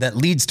death that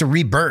leads to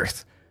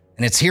rebirth.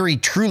 And it's here he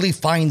truly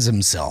finds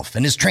himself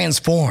and is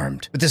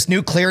transformed. With this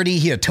new clarity,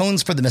 he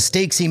atones for the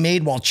mistakes he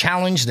made while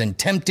challenged and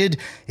tempted.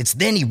 It's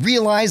then he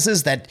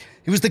realizes that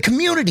it was the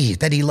community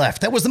that he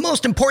left that was the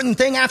most important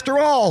thing after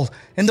all,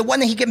 and the one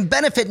that he can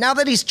benefit now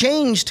that he's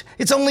changed.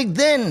 It's only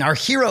then our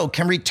hero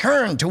can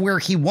return to where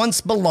he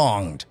once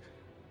belonged.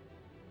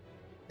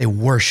 They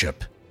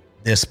worship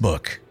this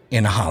book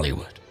in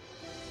Hollywood.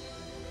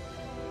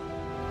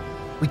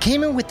 We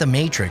came in with The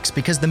Matrix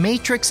because The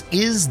Matrix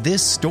is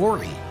this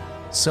story.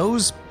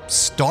 So's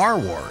Star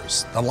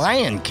Wars, The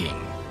Lion King.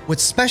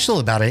 What's special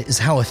about it is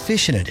how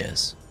efficient it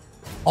is.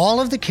 All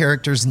of the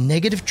characters'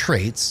 negative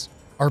traits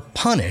are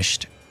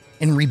punished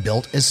and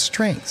rebuilt as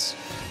strengths.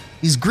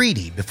 He's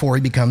greedy before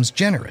he becomes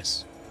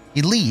generous.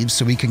 He leaves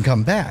so he can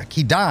come back.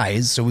 He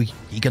dies so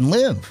he can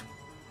live.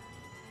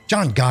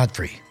 John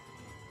Godfrey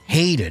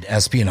hated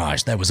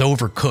espionage that was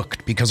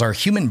overcooked because our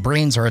human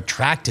brains are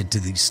attracted to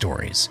these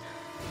stories.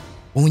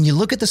 But when you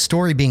look at the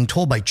story being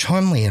told by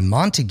Chumley and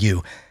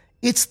Montague,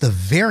 it's the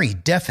very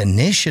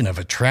definition of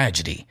a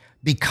tragedy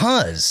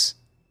because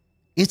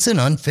it's an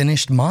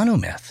unfinished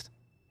monomyth.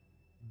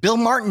 Bill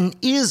Martin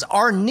is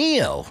our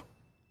Neo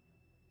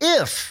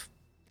if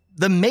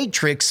The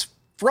Matrix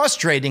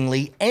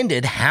frustratingly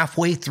ended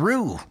halfway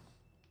through.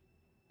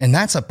 And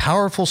that's a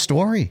powerful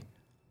story.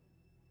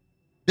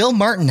 Bill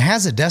Martin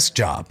has a desk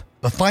job,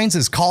 but finds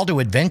his call to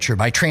adventure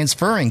by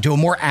transferring to a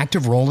more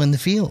active role in the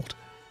field.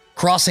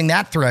 Crossing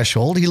that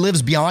threshold, he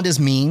lives beyond his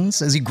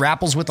means as he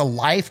grapples with a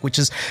life which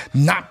is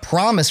not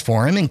promised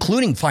for him,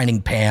 including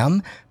finding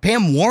Pam.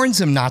 Pam warns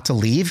him not to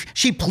leave.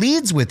 She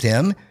pleads with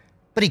him,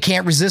 but he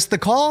can't resist the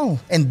call.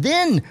 And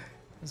then,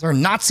 as our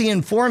Nazi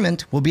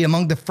informant will be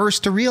among the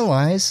first to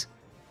realize,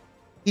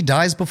 he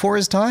dies before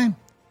his time.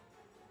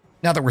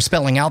 Now that we're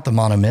spelling out the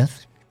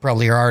monomyth, you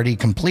probably are already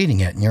completing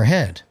it in your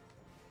head.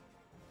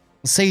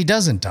 Let's say he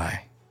doesn't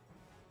die.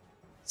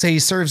 Say he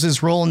serves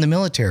his role in the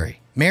military,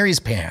 marries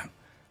Pam,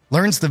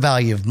 learns the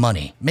value of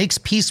money, makes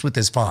peace with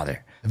his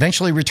father,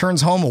 eventually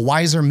returns home a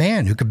wiser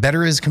man who could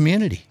better his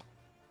community.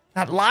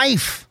 That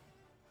life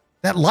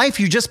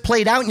you just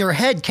played out in your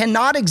head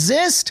cannot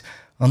exist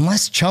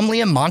unless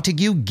Chumley and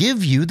Montague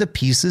give you the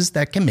pieces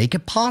that can make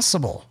it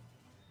possible.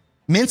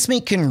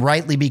 Mincemeat can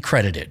rightly be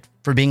credited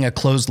for being a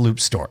closed-loop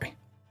story.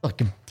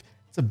 Look,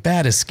 it's a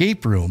bad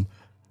escape room.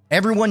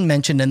 Everyone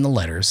mentioned in the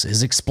letters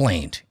is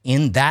explained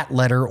in that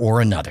letter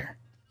or another.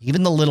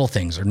 Even the little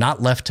things are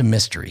not left to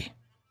mystery.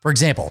 For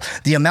example,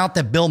 the amount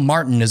that Bill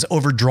Martin is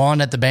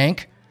overdrawn at the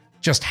bank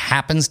just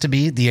happens to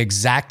be the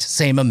exact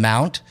same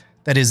amount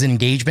that his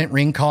engagement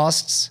ring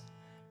costs.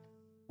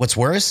 What's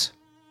worse?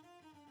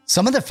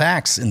 Some of the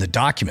facts in the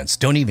documents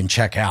don't even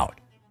check out.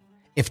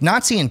 If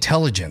Nazi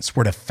intelligence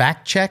were to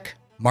fact-check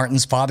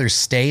Martin's father's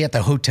stay at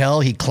the hotel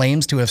he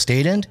claims to have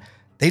stayed in,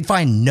 they'd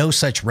find no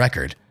such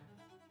record.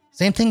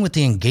 Same thing with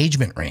the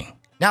engagement ring.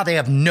 Now they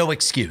have no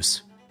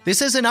excuse.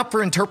 This isn't up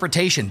for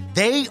interpretation.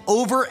 They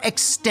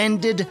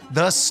overextended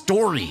the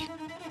story.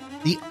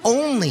 The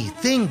only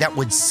thing that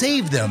would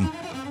save them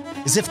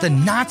is if the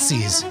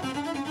Nazis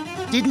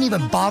didn't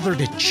even bother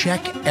to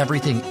check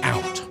everything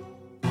out.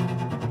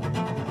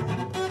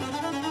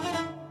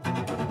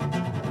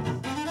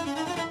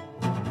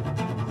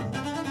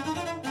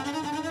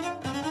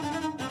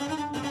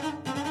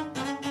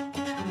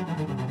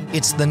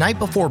 It's the night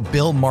before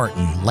Bill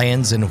Martin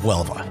lands in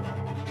Huelva.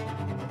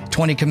 The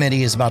 20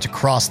 committee is about to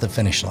cross the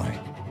finish line.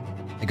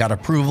 They got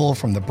approval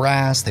from the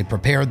brass. They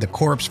prepared the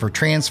corpse for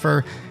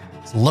transfer.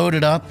 It's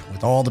loaded up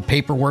with all the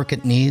paperwork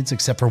it needs,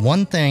 except for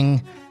one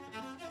thing.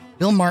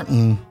 Bill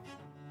Martin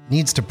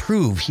needs to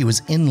prove he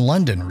was in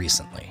London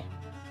recently.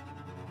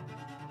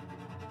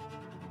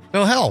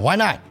 So hell, why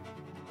not?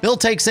 Bill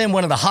takes in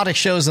one of the hottest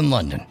shows in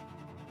London.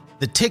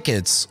 The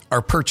tickets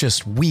are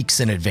purchased weeks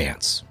in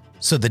advance,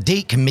 so the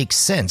date can make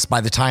sense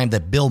by the time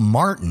that Bill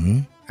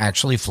Martin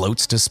actually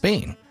floats to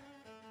Spain.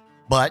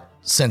 But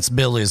since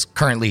Bill is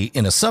currently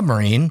in a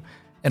submarine,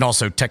 and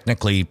also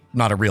technically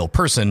not a real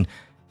person,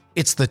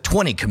 it's the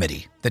 20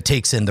 committee that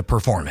takes in the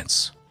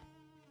performance.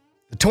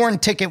 The torn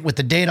ticket with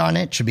the date on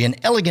it should be an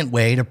elegant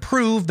way to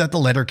prove that the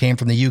letter came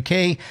from the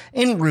UK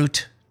en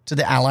route to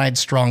the Allied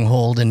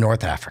stronghold in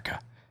North Africa.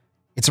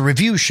 It's a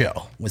review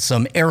show with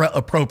some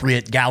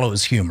era-appropriate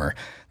gallows humor.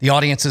 The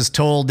audience is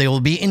told they will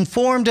be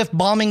informed if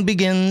bombing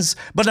begins,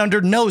 but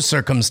under no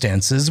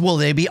circumstances will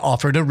they be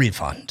offered a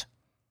refund.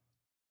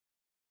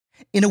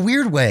 In a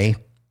weird way,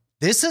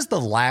 this is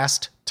the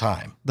last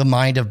time the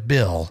mind of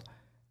Bill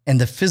and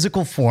the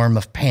physical form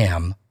of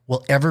Pam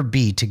will ever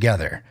be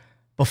together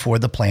before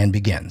the plan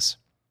begins.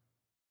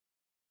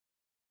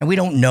 And we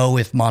don't know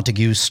if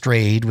Montague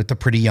strayed with the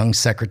pretty young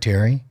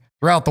secretary.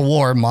 Throughout the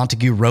war,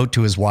 Montague wrote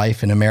to his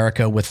wife in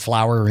America with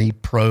flowery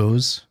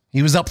prose.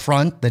 He was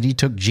upfront that he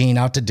took Jean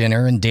out to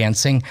dinner and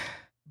dancing,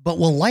 but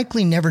we'll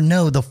likely never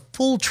know the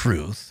full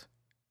truth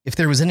if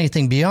there was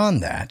anything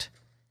beyond that,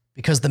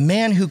 because the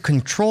man who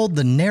controlled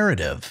the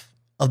narrative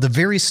of the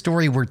very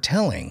story we're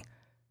telling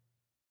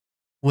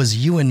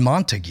was Ewan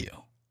Montague.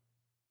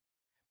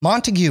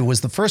 Montague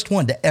was the first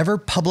one to ever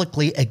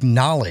publicly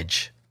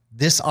acknowledge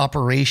this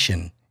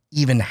operation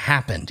even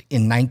happened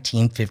in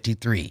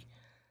 1953.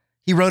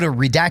 He wrote a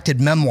redacted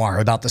memoir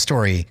about the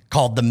story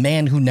called The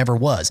Man Who Never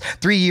Was.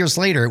 3 years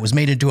later, it was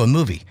made into a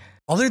movie.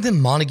 Other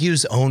than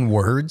Montague's own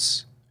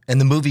words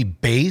and the movie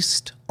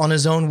based on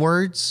his own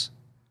words,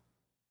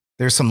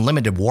 there's some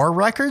limited war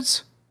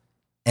records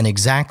and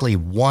exactly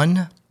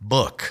one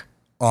book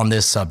on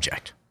this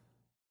subject.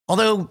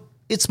 Although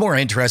it's more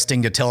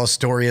interesting to tell a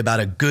story about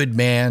a good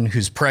man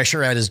whose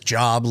pressure at his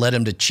job led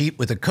him to cheat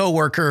with a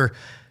coworker,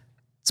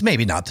 it's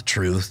maybe not the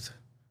truth,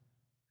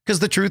 because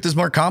the truth is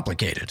more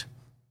complicated.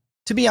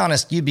 To be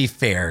honest, you'd be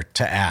fair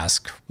to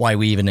ask why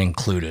we even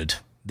included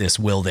this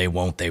will they,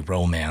 won't they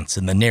romance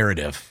in the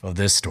narrative of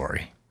this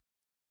story.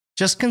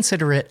 Just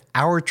consider it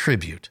our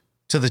tribute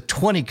to the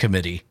 20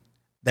 Committee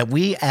that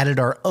we added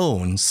our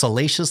own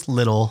salacious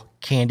little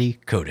candy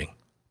coating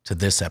to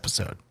this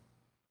episode.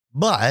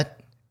 But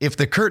if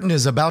the curtain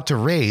is about to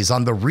raise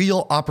on the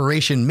real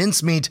Operation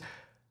Mincemeat,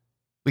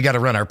 we got to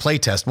run our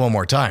playtest one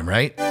more time,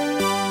 right?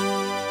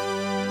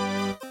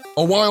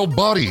 A wild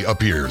body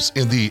appears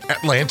in the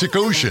Atlantic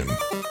Ocean.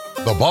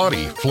 The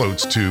body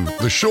floats to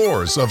the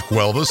shores of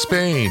Huelva,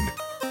 Spain.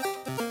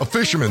 A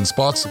fisherman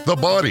spots the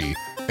body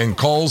and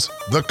calls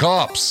the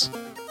cops.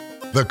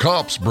 The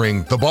cops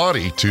bring the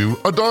body to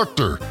a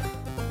doctor.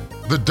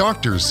 The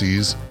doctor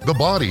sees the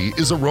body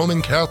is a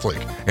Roman Catholic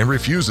and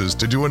refuses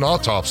to do an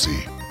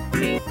autopsy.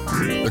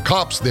 The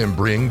cops then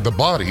bring the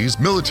body's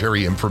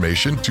military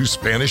information to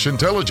Spanish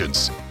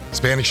intelligence.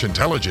 Spanish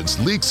intelligence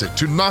leaks it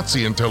to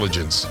Nazi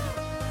intelligence.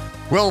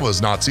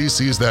 Huelva's Nazi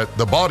sees that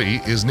the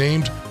body is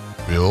named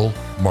Bill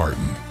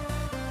Martin.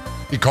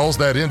 He calls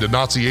that into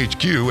Nazi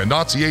HQ, and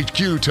Nazi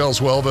HQ tells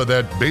Huelva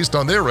that based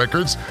on their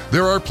records,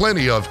 there are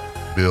plenty of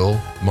Bill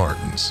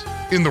Martins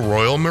in the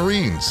Royal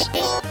Marines.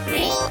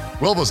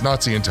 Huelva's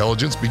Nazi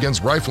intelligence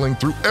begins rifling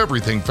through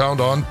everything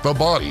found on the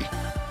body.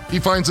 He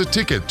finds a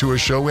ticket to a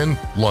show in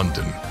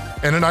London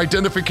and an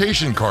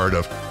identification card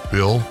of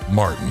Bill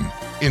Martin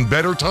in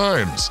better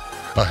times.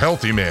 A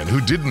healthy man who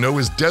didn't know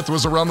his death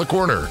was around the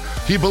corner.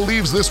 He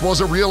believes this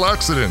was a real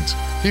accident.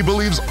 He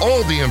believes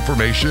all the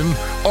information.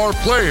 Our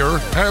player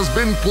has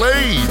been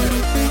played.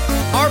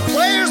 Our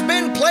player's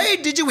been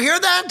played. Did you hear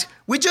that?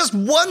 We just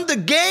won the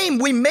game.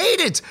 We made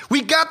it.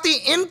 We got the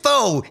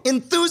info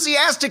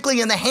enthusiastically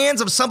in the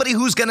hands of somebody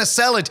who's going to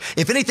sell it.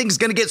 If anything's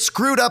going to get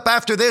screwed up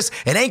after this,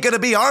 it ain't going to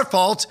be our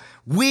fault.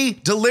 We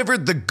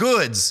delivered the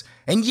goods.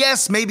 And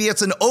yes, maybe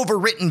it's an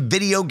overwritten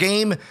video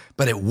game,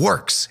 but it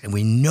works, and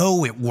we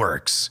know it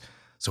works.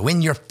 So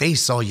in your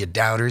face, all you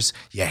doubters,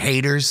 you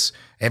haters,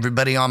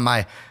 everybody on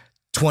my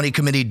 20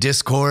 Committee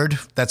Discord,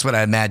 that's what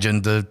I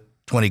imagine the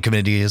 20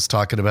 Committee is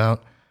talking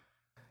about.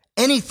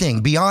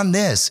 Anything beyond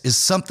this is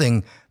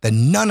something that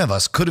none of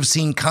us could have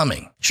seen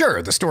coming.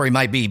 Sure, the story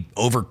might be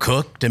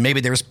overcooked, and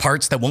maybe there's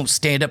parts that won't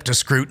stand up to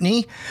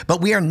scrutiny,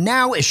 but we are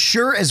now as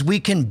sure as we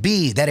can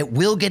be that it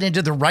will get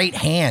into the right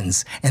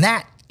hands, and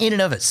that in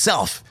and of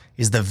itself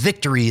is the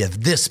victory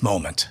of this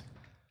moment.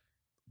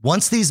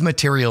 Once these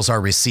materials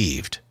are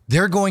received,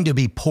 they're going to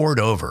be poured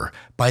over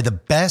by the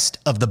best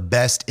of the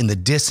best in the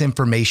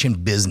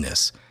disinformation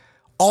business.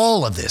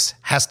 All of this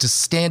has to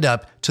stand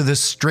up to the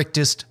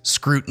strictest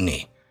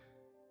scrutiny.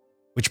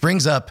 Which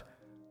brings up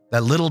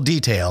that little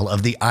detail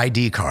of the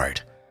ID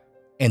card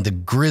and the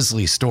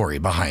grisly story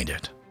behind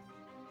it.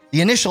 The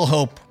initial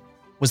hope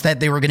was that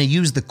they were going to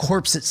use the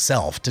corpse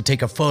itself to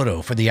take a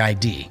photo for the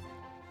ID.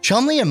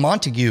 Chumley and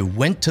Montague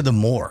went to the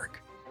morgue.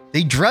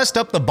 They dressed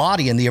up the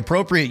body in the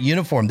appropriate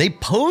uniform. They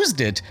posed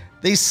it.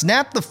 They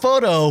snapped the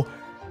photo.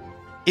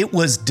 It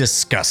was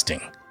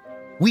disgusting.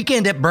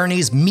 Weekend at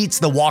Bernie's meets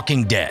The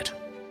Walking Dead.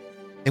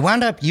 They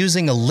wound up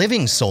using a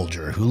living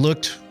soldier who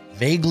looked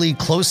vaguely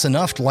close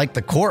enough to like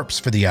the corpse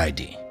for the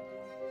ID.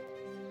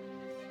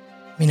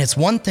 I mean, it's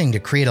one thing to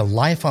create a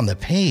life on the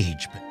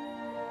page,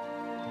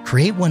 but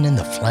create one in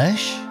the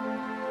flesh?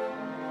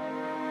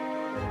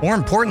 More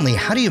importantly,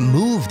 how do you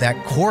move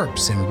that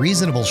corpse in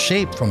reasonable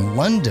shape from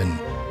London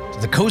to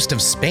the coast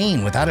of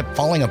Spain without it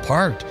falling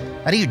apart?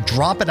 How do you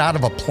drop it out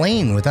of a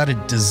plane without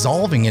it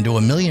dissolving into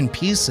a million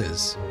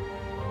pieces?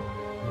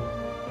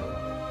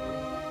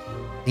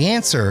 The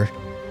answer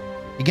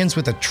begins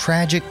with a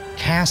tragic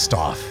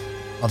cast-off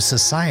of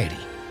society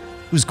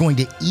who's going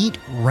to eat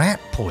rat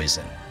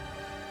poison,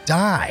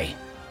 die,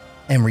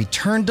 and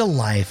return to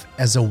life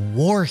as a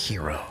war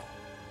hero.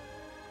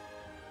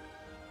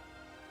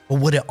 But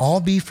would it all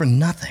be for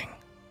nothing?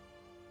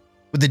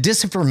 Would the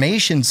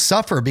disinformation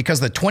suffer because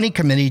the 20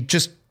 Committee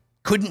just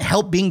couldn't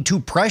help being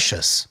too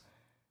precious?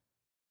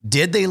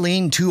 Did they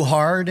lean too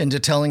hard into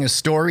telling a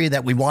story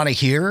that we want to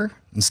hear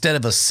instead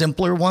of a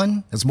simpler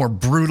one that's more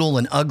brutal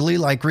and ugly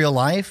like real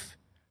life?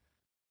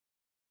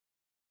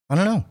 I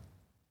don't know.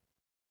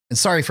 And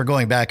sorry for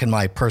going back in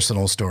my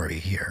personal story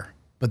here,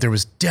 but there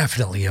was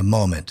definitely a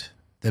moment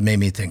that made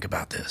me think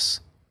about this.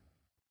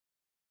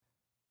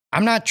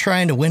 I'm not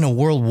trying to win a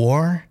world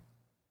war,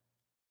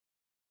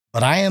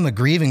 But I am a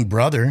grieving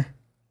brother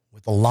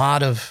with a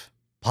lot of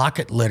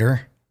pocket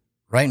litter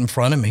right in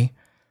front of me.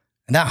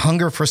 And that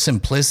hunger for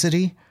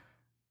simplicity,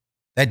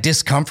 that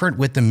discomfort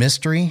with the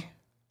mystery,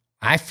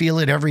 I feel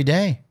it every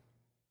day.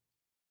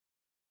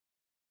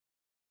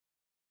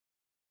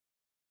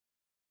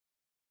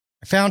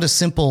 I found a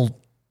simple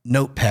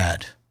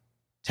notepad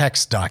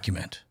text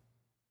document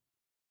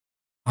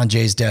on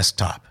Jay's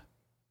desktop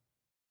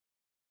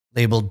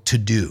labeled to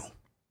do.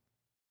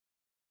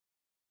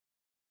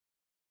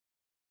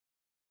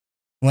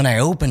 When I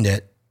opened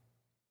it,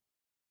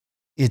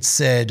 it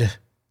said,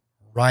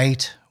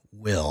 write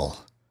will,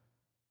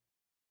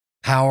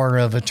 power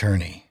of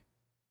attorney,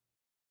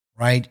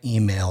 write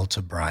email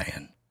to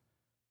Brian,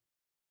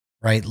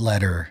 write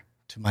letter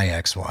to my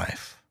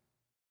ex-wife.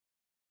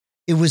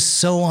 It was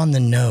so on the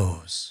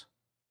nose.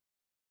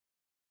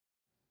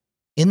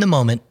 In the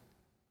moment,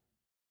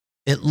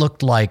 it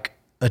looked like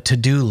a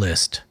to-do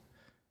list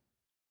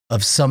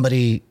of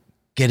somebody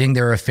getting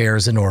their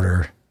affairs in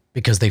order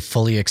because they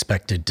fully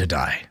expected to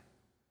die.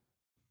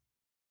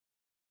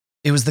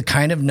 It was the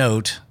kind of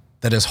note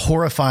that, as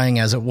horrifying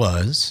as it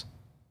was,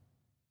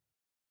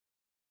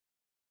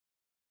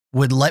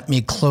 would let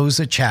me close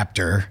a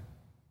chapter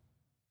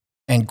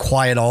and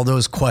quiet all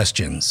those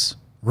questions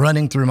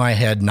running through my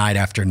head night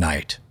after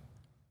night.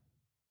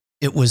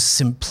 It was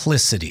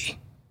simplicity.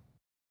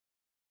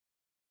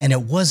 And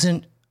it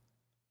wasn't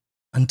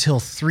until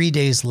 3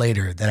 days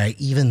later that I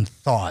even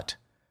thought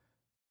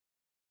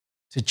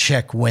to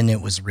check when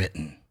it was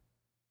written.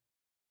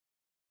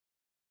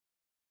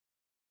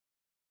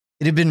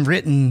 It had been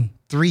written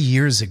 3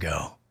 years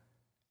ago,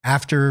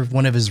 after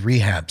one of his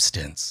rehab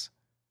stints.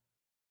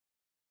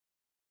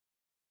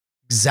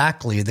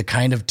 Exactly the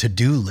kind of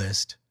to-do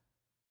list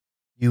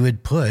you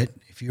would put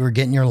if you were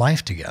getting your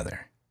life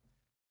together.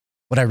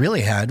 What I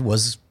really had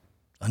was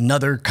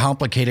another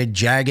complicated,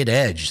 jagged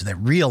edge that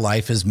real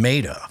life is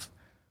made of.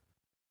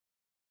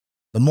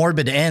 The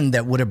morbid end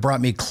that would have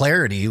brought me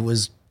clarity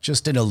was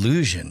just an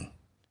illusion,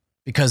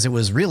 because it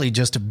was really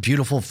just a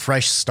beautiful,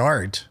 fresh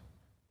start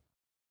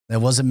that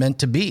wasn't meant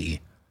to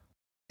be.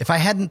 If I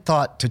hadn't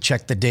thought to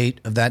check the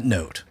date of that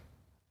note,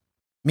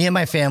 me and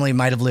my family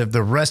might have lived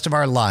the rest of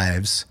our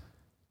lives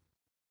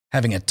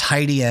having a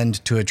tidy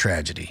end to a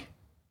tragedy.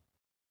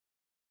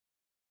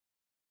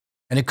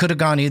 And it could have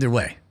gone either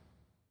way.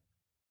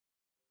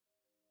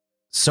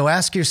 So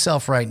ask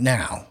yourself right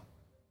now,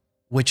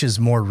 which is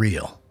more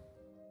real?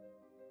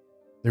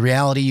 The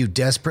reality you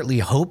desperately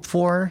hope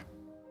for,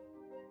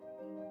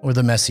 or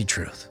the messy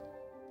truth?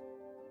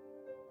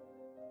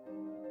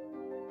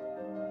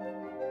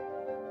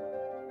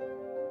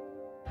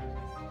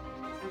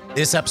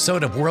 This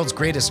episode of World's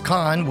Greatest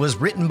Con was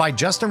written by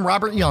Justin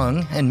Robert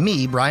Young and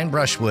me, Brian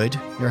Brushwood,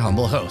 your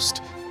humble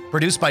host.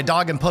 Produced by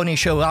Dog and Pony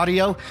Show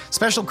Audio.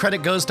 Special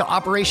credit goes to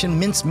Operation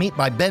Mincemeat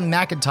by Ben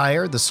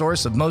McIntyre, the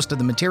source of most of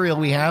the material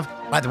we have.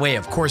 By the way,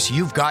 of course,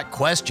 you've got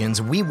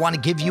questions. We want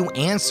to give you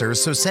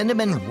answers, so send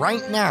them in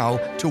right now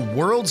to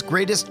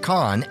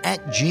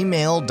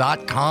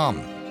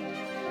worldsgreatestcon@gmail.com.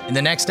 In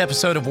the next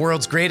episode of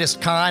World's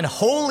Greatest Con,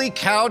 holy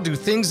cow, do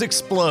things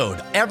explode.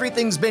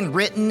 Everything's been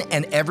written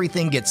and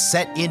everything gets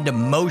set into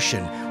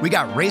motion. We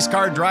got race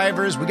car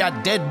drivers, we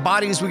got dead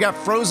bodies, we got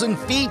frozen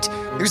feet.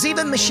 There's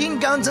even machine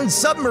guns and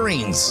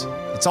submarines.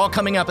 It's all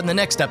coming up in the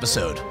next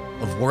episode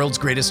of World's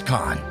Greatest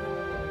Con.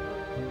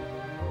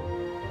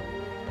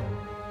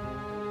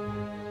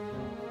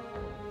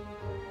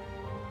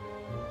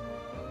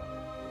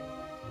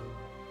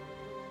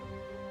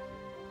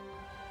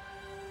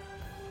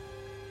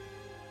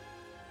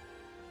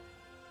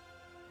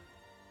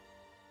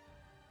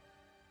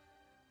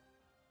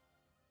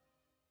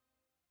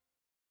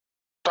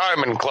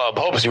 Diamond Club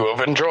hopes you have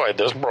enjoyed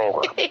this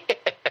program.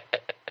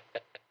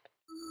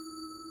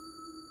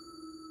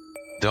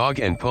 Dog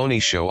and Pony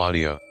Show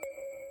Audio.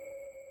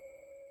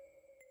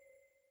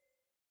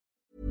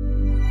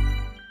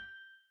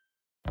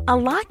 A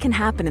lot can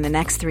happen in the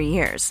next 3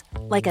 years.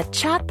 Like a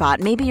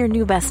chatbot may be your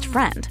new best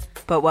friend.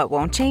 But what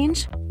won't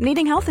change?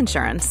 Needing health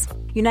insurance.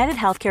 United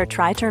Healthcare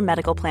Tri-Term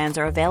Medical Plans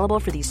are available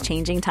for these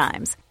changing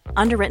times.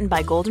 Underwritten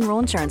by Golden Rule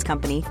Insurance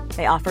Company,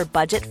 they offer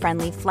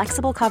budget-friendly,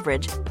 flexible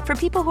coverage for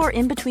people who are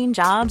in between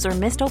jobs or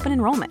missed open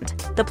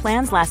enrollment. The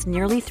plans last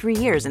nearly 3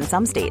 years in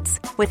some states,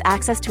 with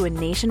access to a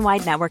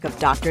nationwide network of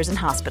doctors and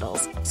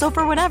hospitals. So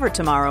for whatever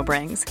tomorrow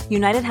brings,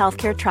 United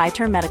Healthcare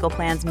Tri-Term Medical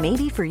Plans may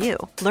be for you.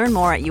 Learn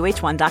more at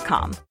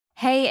uh1.com.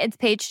 Hey, it's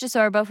Paige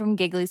DeSorbo from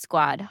Giggly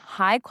Squad.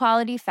 High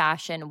quality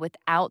fashion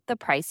without the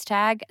price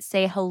tag.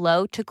 Say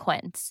hello to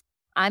Quince.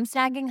 I'm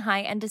snagging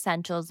high-end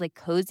essentials like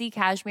cozy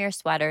cashmere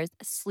sweaters,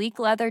 sleek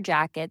leather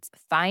jackets,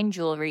 fine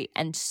jewelry,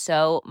 and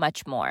so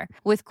much more.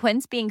 With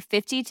Quince being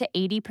 50 to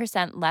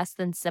 80% less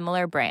than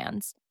similar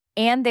brands.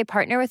 And they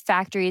partner with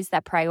factories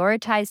that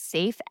prioritize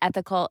safe,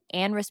 ethical,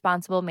 and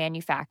responsible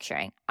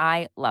manufacturing.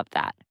 I love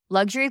that.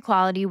 Luxury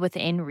quality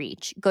within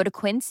reach. Go to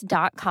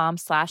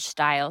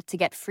quince.com/style to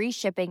get free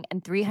shipping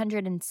and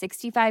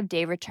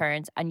 365-day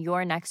returns on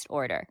your next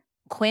order.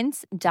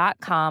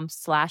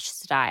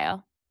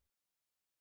 Quince.com/style.